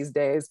using these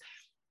days,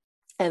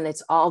 and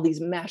it's all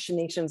these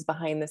machinations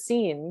behind the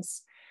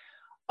scenes.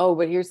 Oh,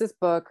 but here's this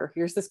book, or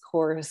here's this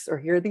course, or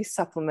here are these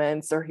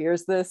supplements, or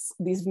here's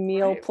these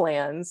meal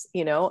plans,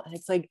 and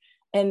it's like,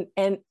 and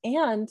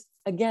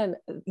again,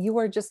 you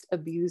are just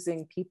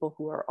abusing people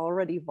who are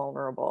already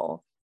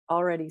vulnerable,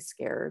 already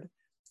scared.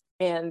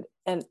 And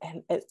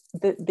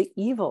the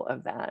evil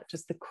of that,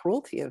 just the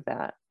cruelty of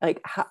that.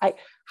 Like,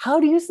 how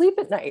do you sleep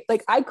at night?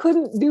 Like, I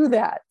couldn't do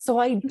that. So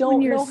I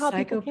don't know how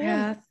people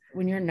can.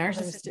 When you're a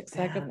narcissistic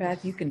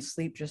psychopath, you can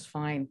sleep just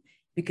fine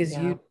because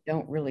you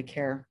don't really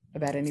care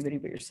about anybody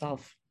but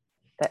yourself.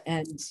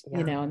 And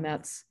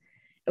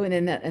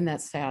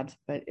that's sad,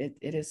 but it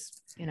is,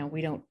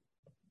 we don't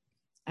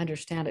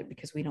understand it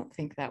because we don't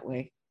think that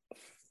way.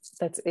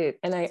 That's it.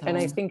 And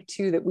I think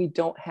too that we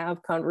don't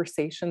have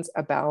conversations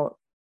about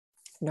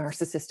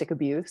narcissistic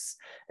abuse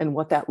and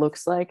what that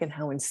looks like and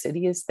how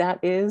insidious that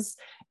is,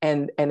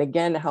 and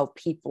again, how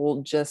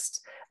people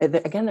just,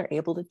 again, they're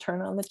able to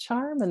turn on the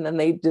charm, and then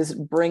they just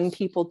bring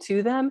people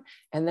to them,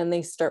 and then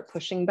they start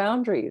pushing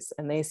boundaries,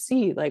 and they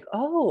see like,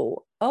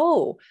 oh,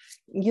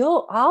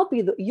 you'll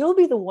be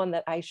the one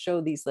that I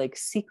show these like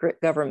secret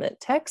government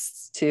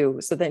texts to,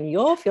 so then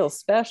you'll feel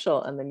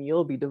special, and then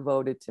you'll be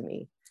devoted to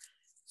me.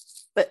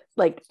 But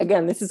like,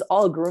 again, this is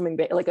all grooming,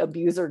 like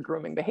abuser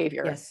grooming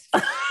behavior.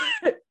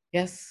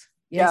 Yes.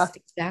 Yes,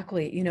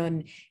 exactly.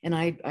 And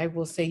I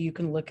will say, you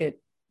can look at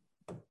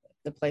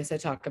the place I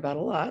talk about a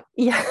lot.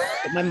 Yeah.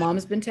 My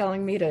mom's been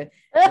telling me to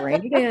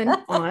rein it in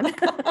on,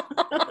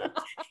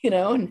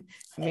 and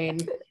I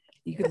mean,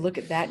 You could look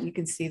at that and you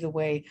can see the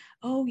way,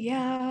 oh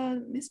yeah,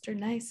 Mr.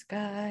 Nice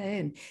Guy.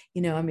 And,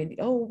 I mean,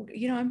 oh,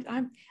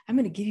 I'm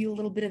going to give you a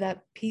little bit of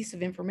that piece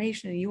of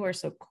information and you are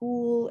so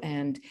cool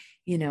and,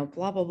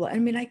 blah, blah, blah. I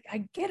mean,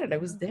 I get it. I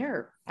was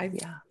there. I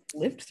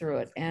lived through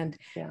it. And,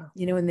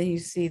 and then you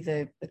see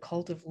the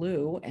cult of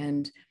Lou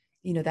and,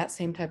 that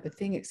same type of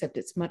thing, except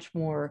it's much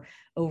more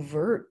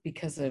overt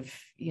because of,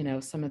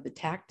 some of the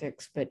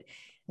tactics, but,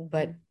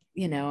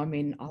 I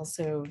mean,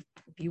 also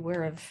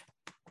beware of,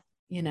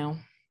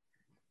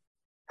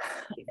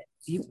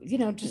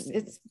 just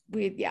it's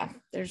weird. Yeah.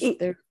 There's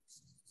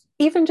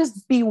even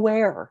just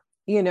beware,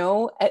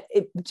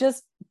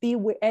 just be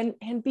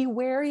and be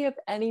wary of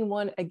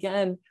anyone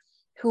again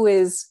who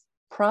is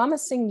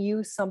promising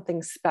you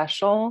something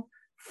special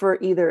for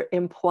either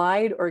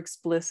implied or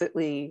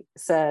explicitly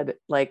said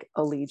like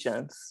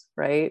allegiance,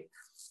 right?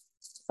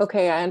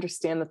 Okay, I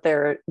understand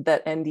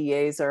that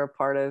NDAs are a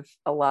part of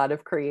a lot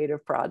of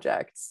creative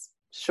projects,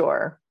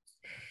 sure.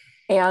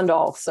 And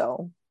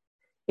also,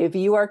 if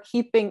you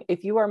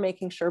are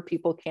making sure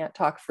people can't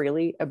talk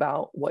freely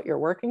about what you're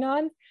working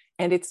on,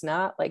 and it's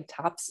not like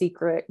top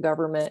secret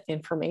government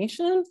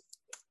information,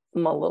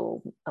 I'm a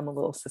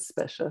little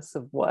suspicious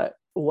of what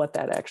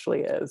that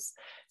actually is.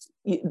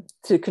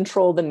 To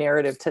control the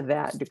narrative to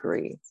that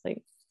degree, it's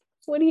like,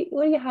 what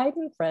are you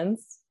hiding,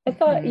 friends? I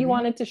thought you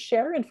wanted to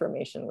share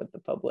information with the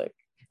public.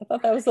 I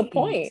thought that was the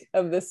point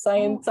of this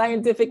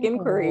scientific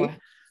inquiry.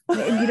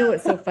 And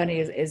what's so funny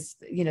is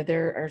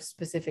there are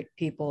specific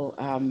people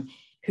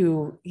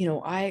who,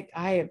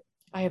 I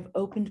have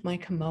opened my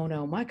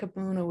kimono. My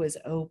kimono is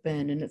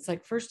open. And it's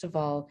like, first of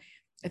all,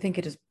 I think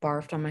it just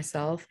barfed on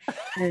myself.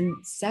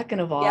 And second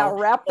of all,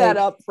 wrap that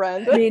up,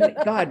 friend. I mean,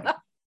 God,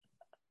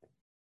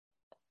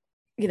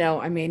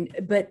 I mean,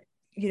 but,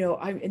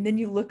 and then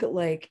you look at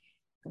like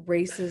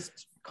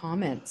racist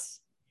comments,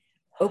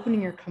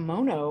 opening your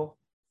kimono,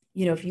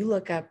 if you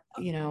look up,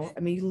 I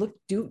mean,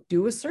 you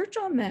do a search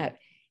on that.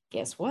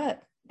 Guess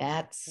what?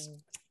 That's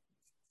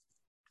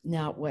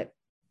not what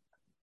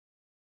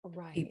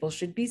people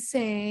should be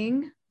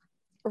saying.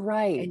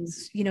 Right.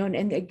 And,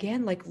 and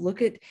again, like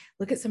look at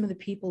some of the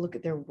people, look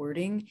at their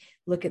wording,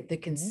 look at the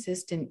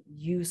consistent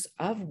use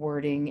of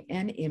wording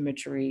and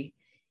imagery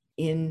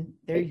in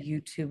their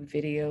YouTube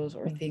videos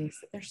or things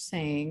that they're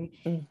saying.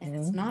 And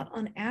it's not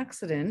on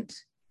accident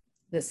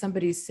that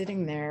somebody's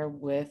sitting there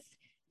with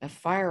a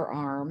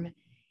firearm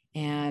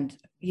and,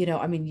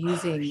 I mean,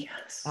 using,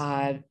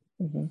 I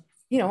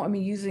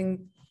mean,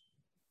 using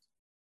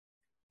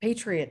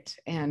patriot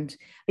and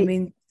I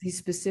mean, these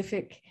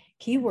specific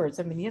keywords.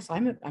 I mean, yes,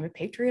 I'm a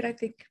patriot. I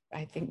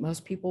think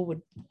most people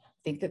would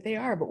think that they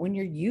are, but when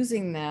you're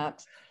using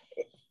that,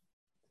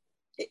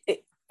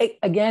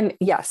 again,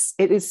 yes,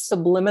 it is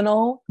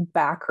subliminal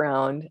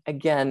background,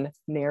 again,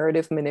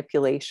 narrative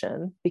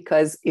manipulation,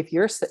 because you've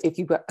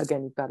got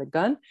a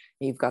gun, and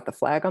you've got the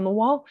flag on the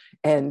wall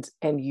and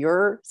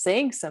you're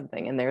saying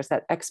something and there's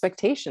that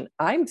expectation,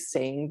 I'm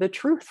saying the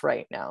truth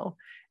right now.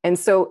 And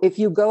so if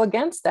you go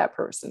against that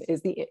person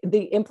is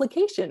the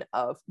implication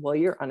of, well,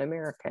 you're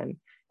un-American,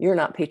 you're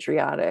not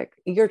patriotic,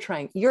 you're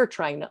trying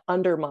to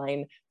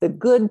undermine the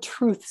good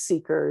truth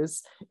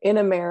seekers in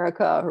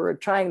America who are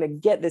trying to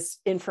get this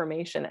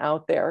information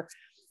out there.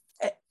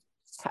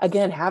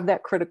 Again, have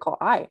that critical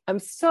eye. I'm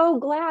so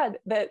glad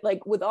that,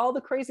 like, with all the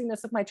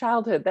craziness of my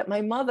childhood, that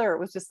my mother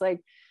was just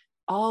like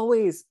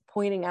always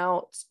pointing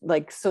out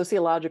like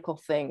sociological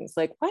things,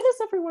 like, why does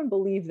everyone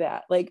believe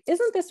that? Like,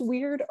 isn't this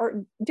weird?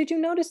 Or did you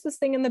notice this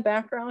thing in the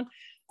background?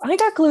 I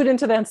got glued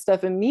into that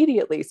stuff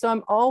immediately. So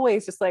I'm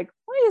always just like,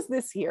 why is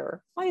this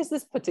here? Why is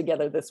this put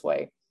together this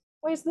way?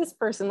 Why is this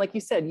person, like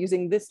you said,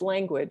 using this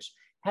language,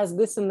 has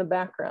this in the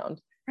background?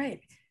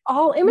 Right.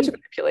 All image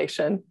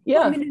manipulation. Yeah.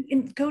 Well, I mean,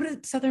 and go to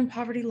Southern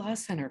Poverty Law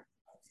Center.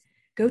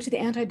 Go to the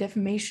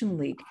Anti-Defamation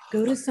League.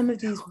 Go to some of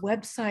these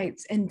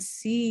websites and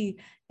see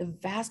the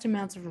vast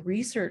amounts of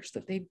research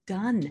that they've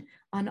done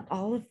on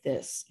all of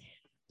this.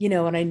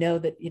 And I know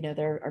that,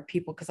 there are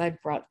people, because I've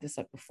brought this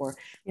up before,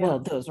 well,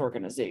 those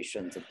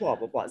organizations and blah,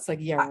 blah, blah. It's like,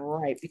 yeah,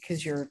 right,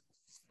 because you're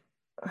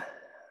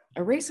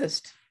a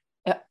racist.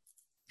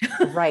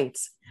 Right.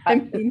 I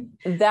mean,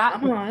 that,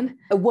 come on.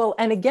 Well,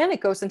 and again,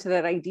 it goes into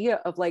that idea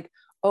of like,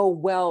 oh,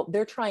 well,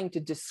 they're trying to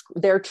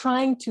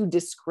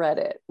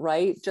discredit,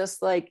 right?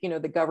 Just like,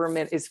 the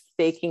government is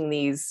faking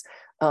these,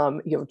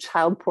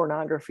 child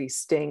pornography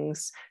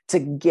stings to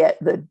get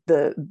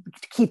to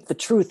keep the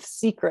truth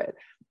secret.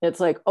 It's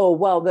like, oh,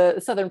 well, the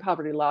Southern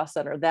Poverty Law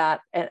Center,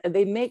 that, and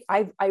they make,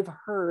 I've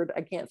heard,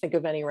 I can't think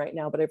of any right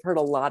now, but I've heard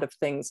a lot of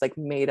things like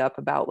made up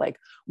about like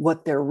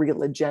what their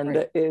real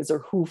agenda is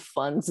or who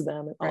funds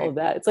them and all of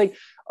that. It's like,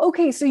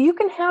 okay, so you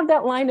can have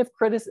that line of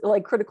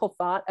critical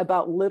thought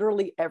about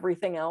literally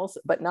everything else,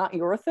 but not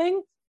your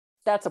thing.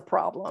 That's a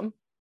problem.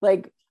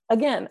 Like,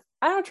 again,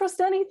 I don't trust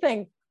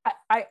anything.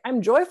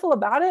 I'm joyful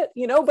about it,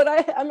 but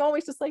I'm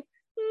always just like,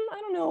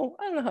 I don't know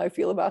how I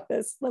feel about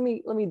this. Let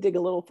me dig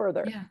a little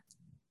further. Yeah.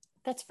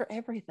 That's for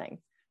everything,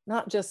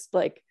 not just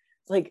like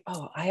like,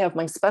 oh, I have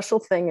my special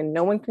thing and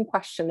no one can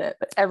question it,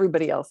 but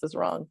everybody else is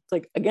wrong. It's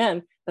like,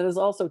 again, that is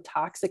also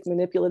toxic,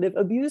 manipulative,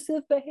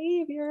 abusive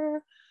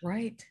behavior.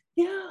 Right.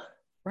 Yeah.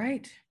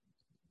 Right.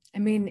 I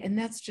mean, and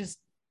that's just,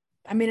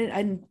 I mean,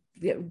 and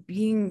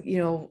being, you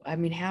know, I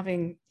mean,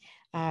 having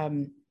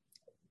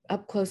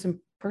up close and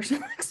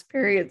personal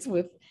experience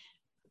with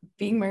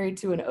being married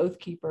to an oath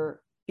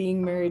keeper,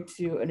 being married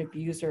to an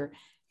abuser,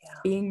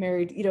 being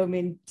married, you know, I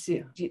mean,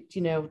 to,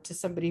 you know, to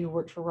somebody who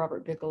worked for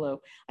Robert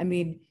Bigelow. I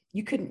mean,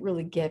 you couldn't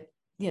really get,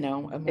 you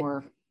know, a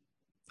more,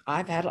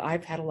 I've had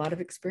a lot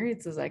of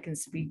experiences. I can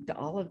speak to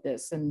all of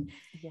this. And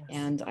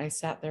I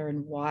sat there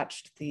and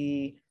watched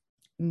the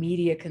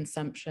media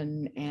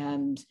consumption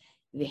and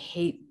the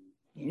hate,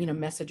 you know,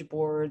 message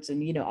boards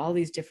and, you know, all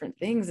these different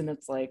things. And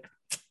it's like,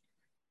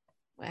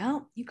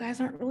 well, you guys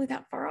aren't really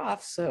that far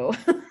off. So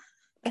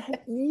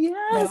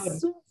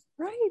yes,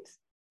 right.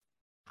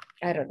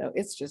 I don't know.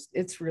 It's just,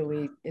 it's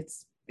really,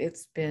 it's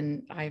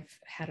been, I've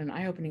had an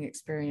eye-opening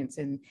experience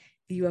in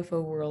the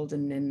UFO world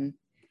and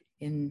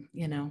in,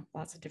 you know,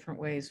 lots of different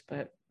ways,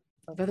 but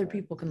if other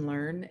people can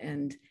learn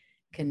and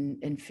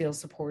feel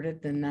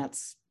supported, then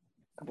that's,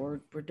 we're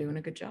doing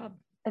a good job.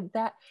 And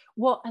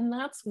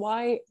that's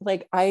why,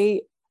 like,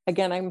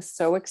 I'm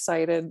so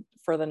excited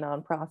for the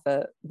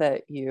nonprofit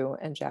that you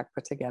and Jack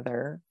put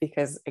together,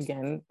 because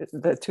again,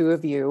 the two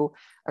of you,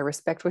 I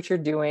respect what you're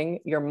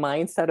doing, your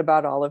mindset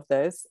about all of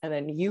this, and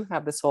then you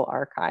have this whole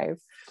archive.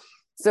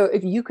 So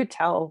if you could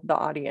tell the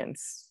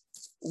audience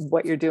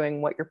what you're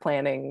doing, what you're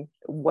planning,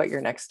 what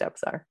your next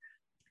steps are.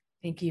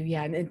 Thank you.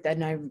 Yeah.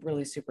 And I'm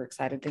really super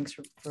excited. Thanks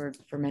for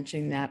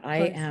mentioning that.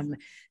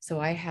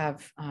 I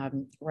have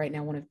right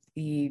now one of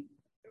the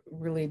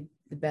really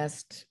the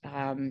best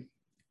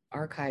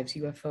archives,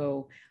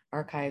 UFO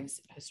archives,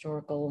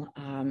 historical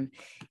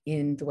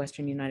in the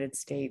Western United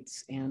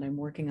States. And I'm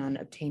working on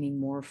obtaining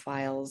more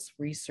files,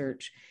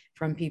 research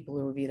from people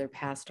who have either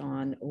passed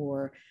on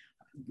or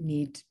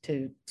need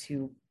to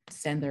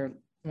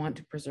want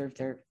to preserve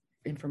their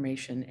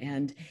information.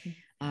 And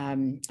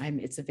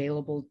it's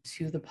available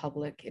to the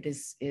public. It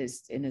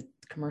is in a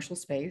commercial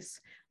space.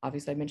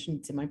 Obviously, I mentioned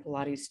it's in my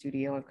Pilates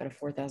studio. I've got a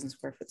 4,000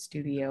 square foot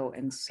studio.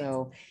 And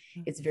so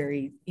it's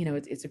very, you know,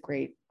 it's a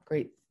great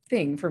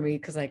thing for me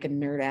because I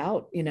can nerd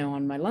out, you know,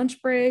 on my lunch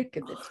break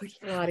and teach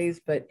Pilates,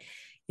 but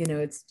you know,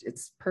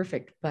 it's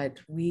perfect. But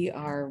we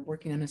are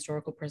working on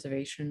historical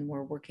preservation.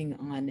 We're working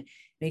on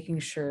making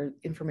sure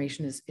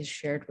information is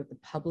shared with the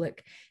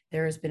public.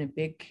 There has been a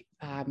big,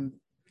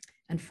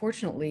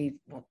 unfortunately,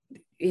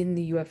 in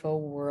the UFO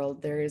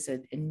world, there is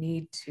a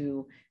need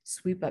to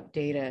sweep up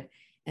data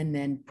and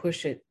then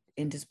push it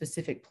into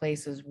specific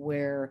places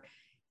where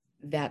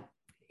that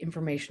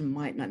information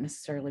might not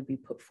necessarily be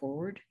put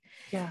forward.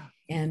 Yeah.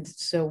 And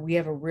so we're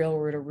at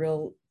a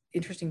real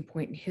interesting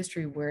point in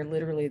history where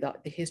literally the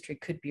history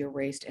could be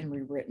erased and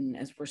rewritten,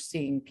 as we're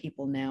seeing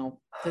people now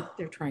that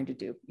they're trying to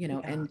do, you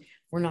know, and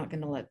we're not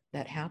going to let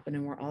that happen.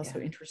 And we're also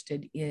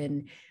interested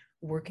in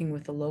working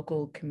with the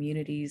local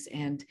communities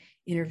and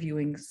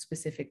interviewing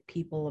specific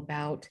people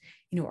about,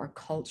 you know, our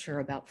culture,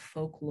 about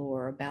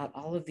folklore, about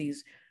all of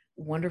these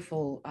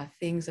wonderful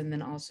things. And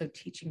then also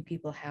teaching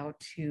people how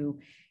to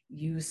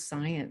use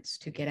science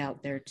to get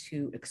out there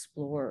to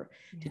explore,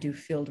 to do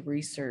field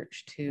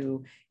research,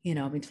 to, you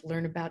know, I mean, to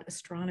learn about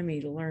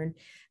astronomy, to learn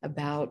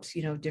about,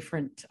 you know,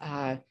 different,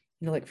 you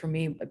know, like for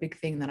me, a big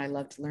thing that I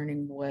loved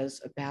learning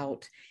was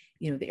about,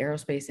 you know, the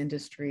aerospace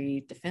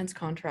industry, defense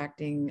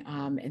contracting,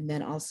 and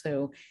then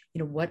also, you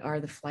know, what are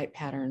the flight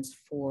patterns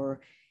for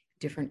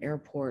different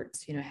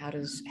airports? You know,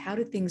 how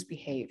do things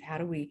behave? How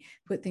do we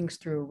put things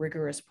through a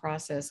rigorous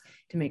process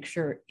to make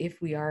sure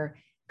if we are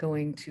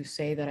going to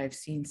say that I've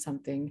seen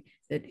something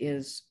that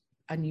is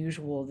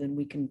unusual, then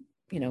we can,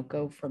 you know,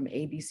 go from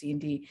A, B, C, and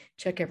D,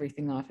 check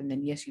everything off, and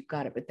then yes, you've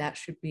got it. But that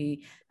should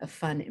be a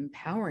fun,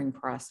 empowering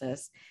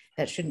process.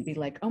 That shouldn't be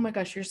like, oh my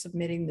gosh, you're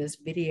submitting this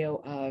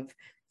video of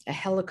a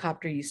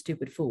helicopter, you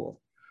stupid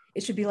fool.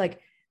 It should be like,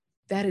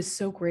 that is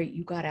so great.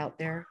 You got out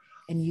there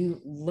and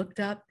you looked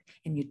up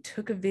and you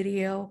took a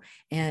video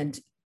and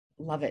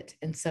love it.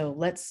 And so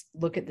let's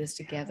look at this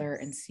together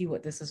and see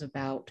what this is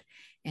about.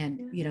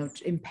 And, you know,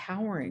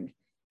 empowering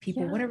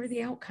people, whatever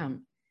the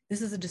outcome.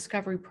 This is a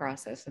discovery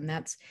process. And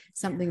that's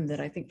something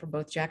that I think for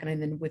both Jack and I,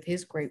 and then with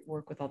his great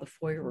work with all the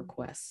FOIA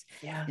requests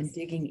and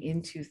digging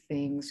into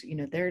things, you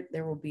know,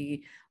 there will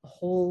be a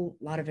whole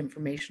lot of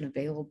information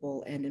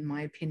available. And in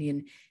my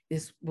opinion,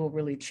 this will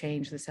really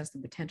change. This has the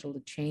potential to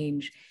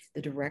change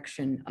the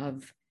direction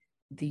of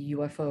the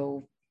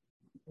UFO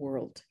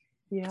world.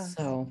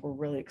 So we're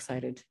really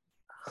excited.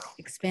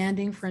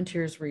 Expanding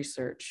Frontiers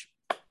Research.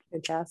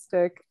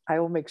 Fantastic.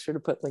 I will make sure to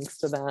put links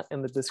to that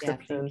in the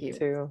description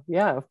too.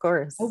 Yeah, of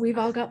course. Oh, we've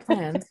all got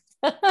plans.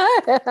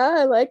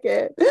 I like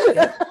it.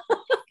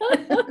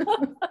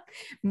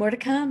 More to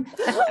come.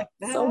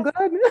 So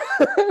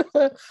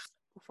good.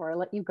 Before I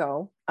let you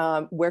go,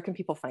 where can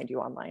people find you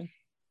online?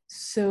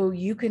 So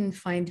you can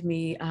find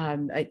me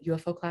at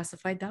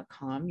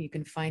ufoclassified.com. You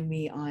can find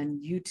me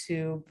on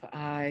YouTube,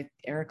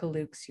 Erica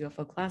Luke's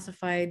UFO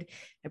Classified.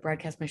 I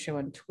broadcast my show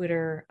on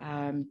Twitter,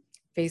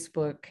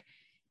 Facebook,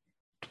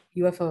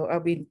 I don't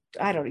know,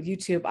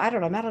 YouTube. I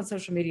don't know. I'm out on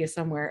social media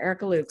somewhere.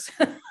 Erica Luke's.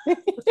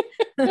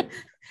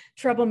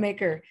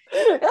 Troublemaker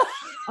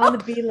on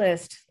the B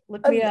list.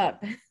 Look me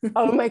up.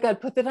 Oh my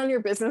God, put that on your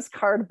business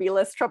card,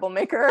 B-list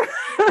troublemaker.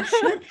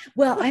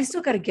 Well, I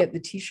still got to get the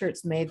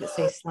t-shirts made that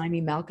say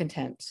slimy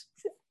malcontent.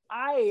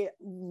 I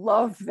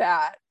love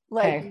that.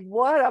 Like, Okay.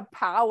 what a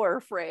power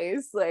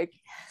phrase. Like,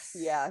 yes.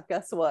 Yeah,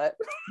 guess what?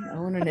 I'm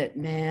owning it,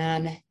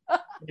 man.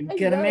 I'm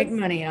gonna make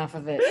money off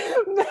of it.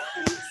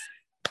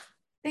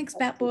 Thanks,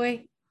 Bat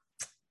Boy.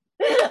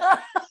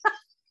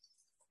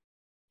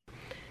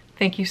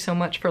 Thank you so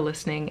much for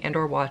listening and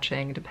or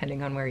watching,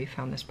 depending on where you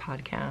found this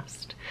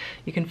podcast.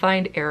 You can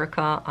find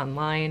Erica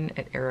online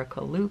at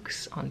Erica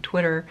Lukes on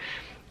Twitter.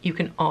 You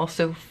can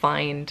also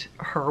find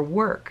her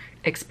work,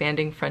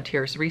 Expanding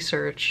Frontiers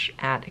Research,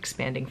 at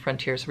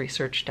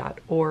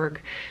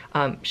expandingfrontiersresearch.org.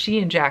 She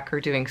and Jack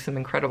are doing some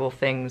incredible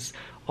things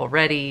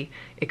already,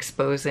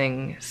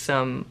 exposing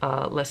some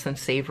less than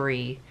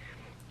savory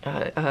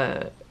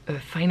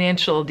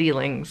financial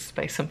dealings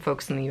by some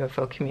folks in the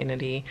UFO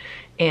community.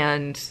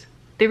 And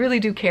they really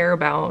do care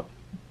about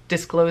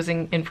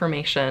disclosing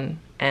information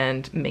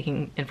and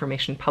making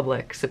information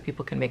public so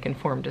people can make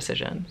informed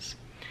decisions.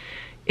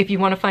 If you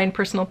want to find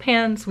Personal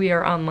Pans, we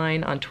are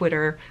online on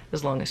Twitter,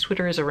 as long as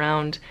Twitter is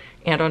around,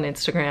 and on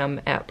Instagram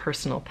at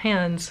Personal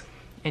Pans.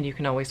 And you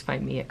can always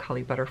find me at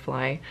Kali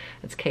Butterfly.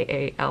 That's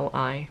Kali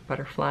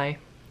Butterfly.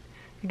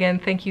 Again,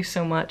 thank you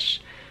so much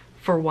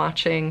for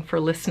watching, for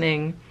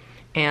listening,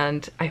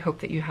 and I hope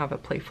that you have a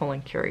playful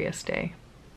and curious day.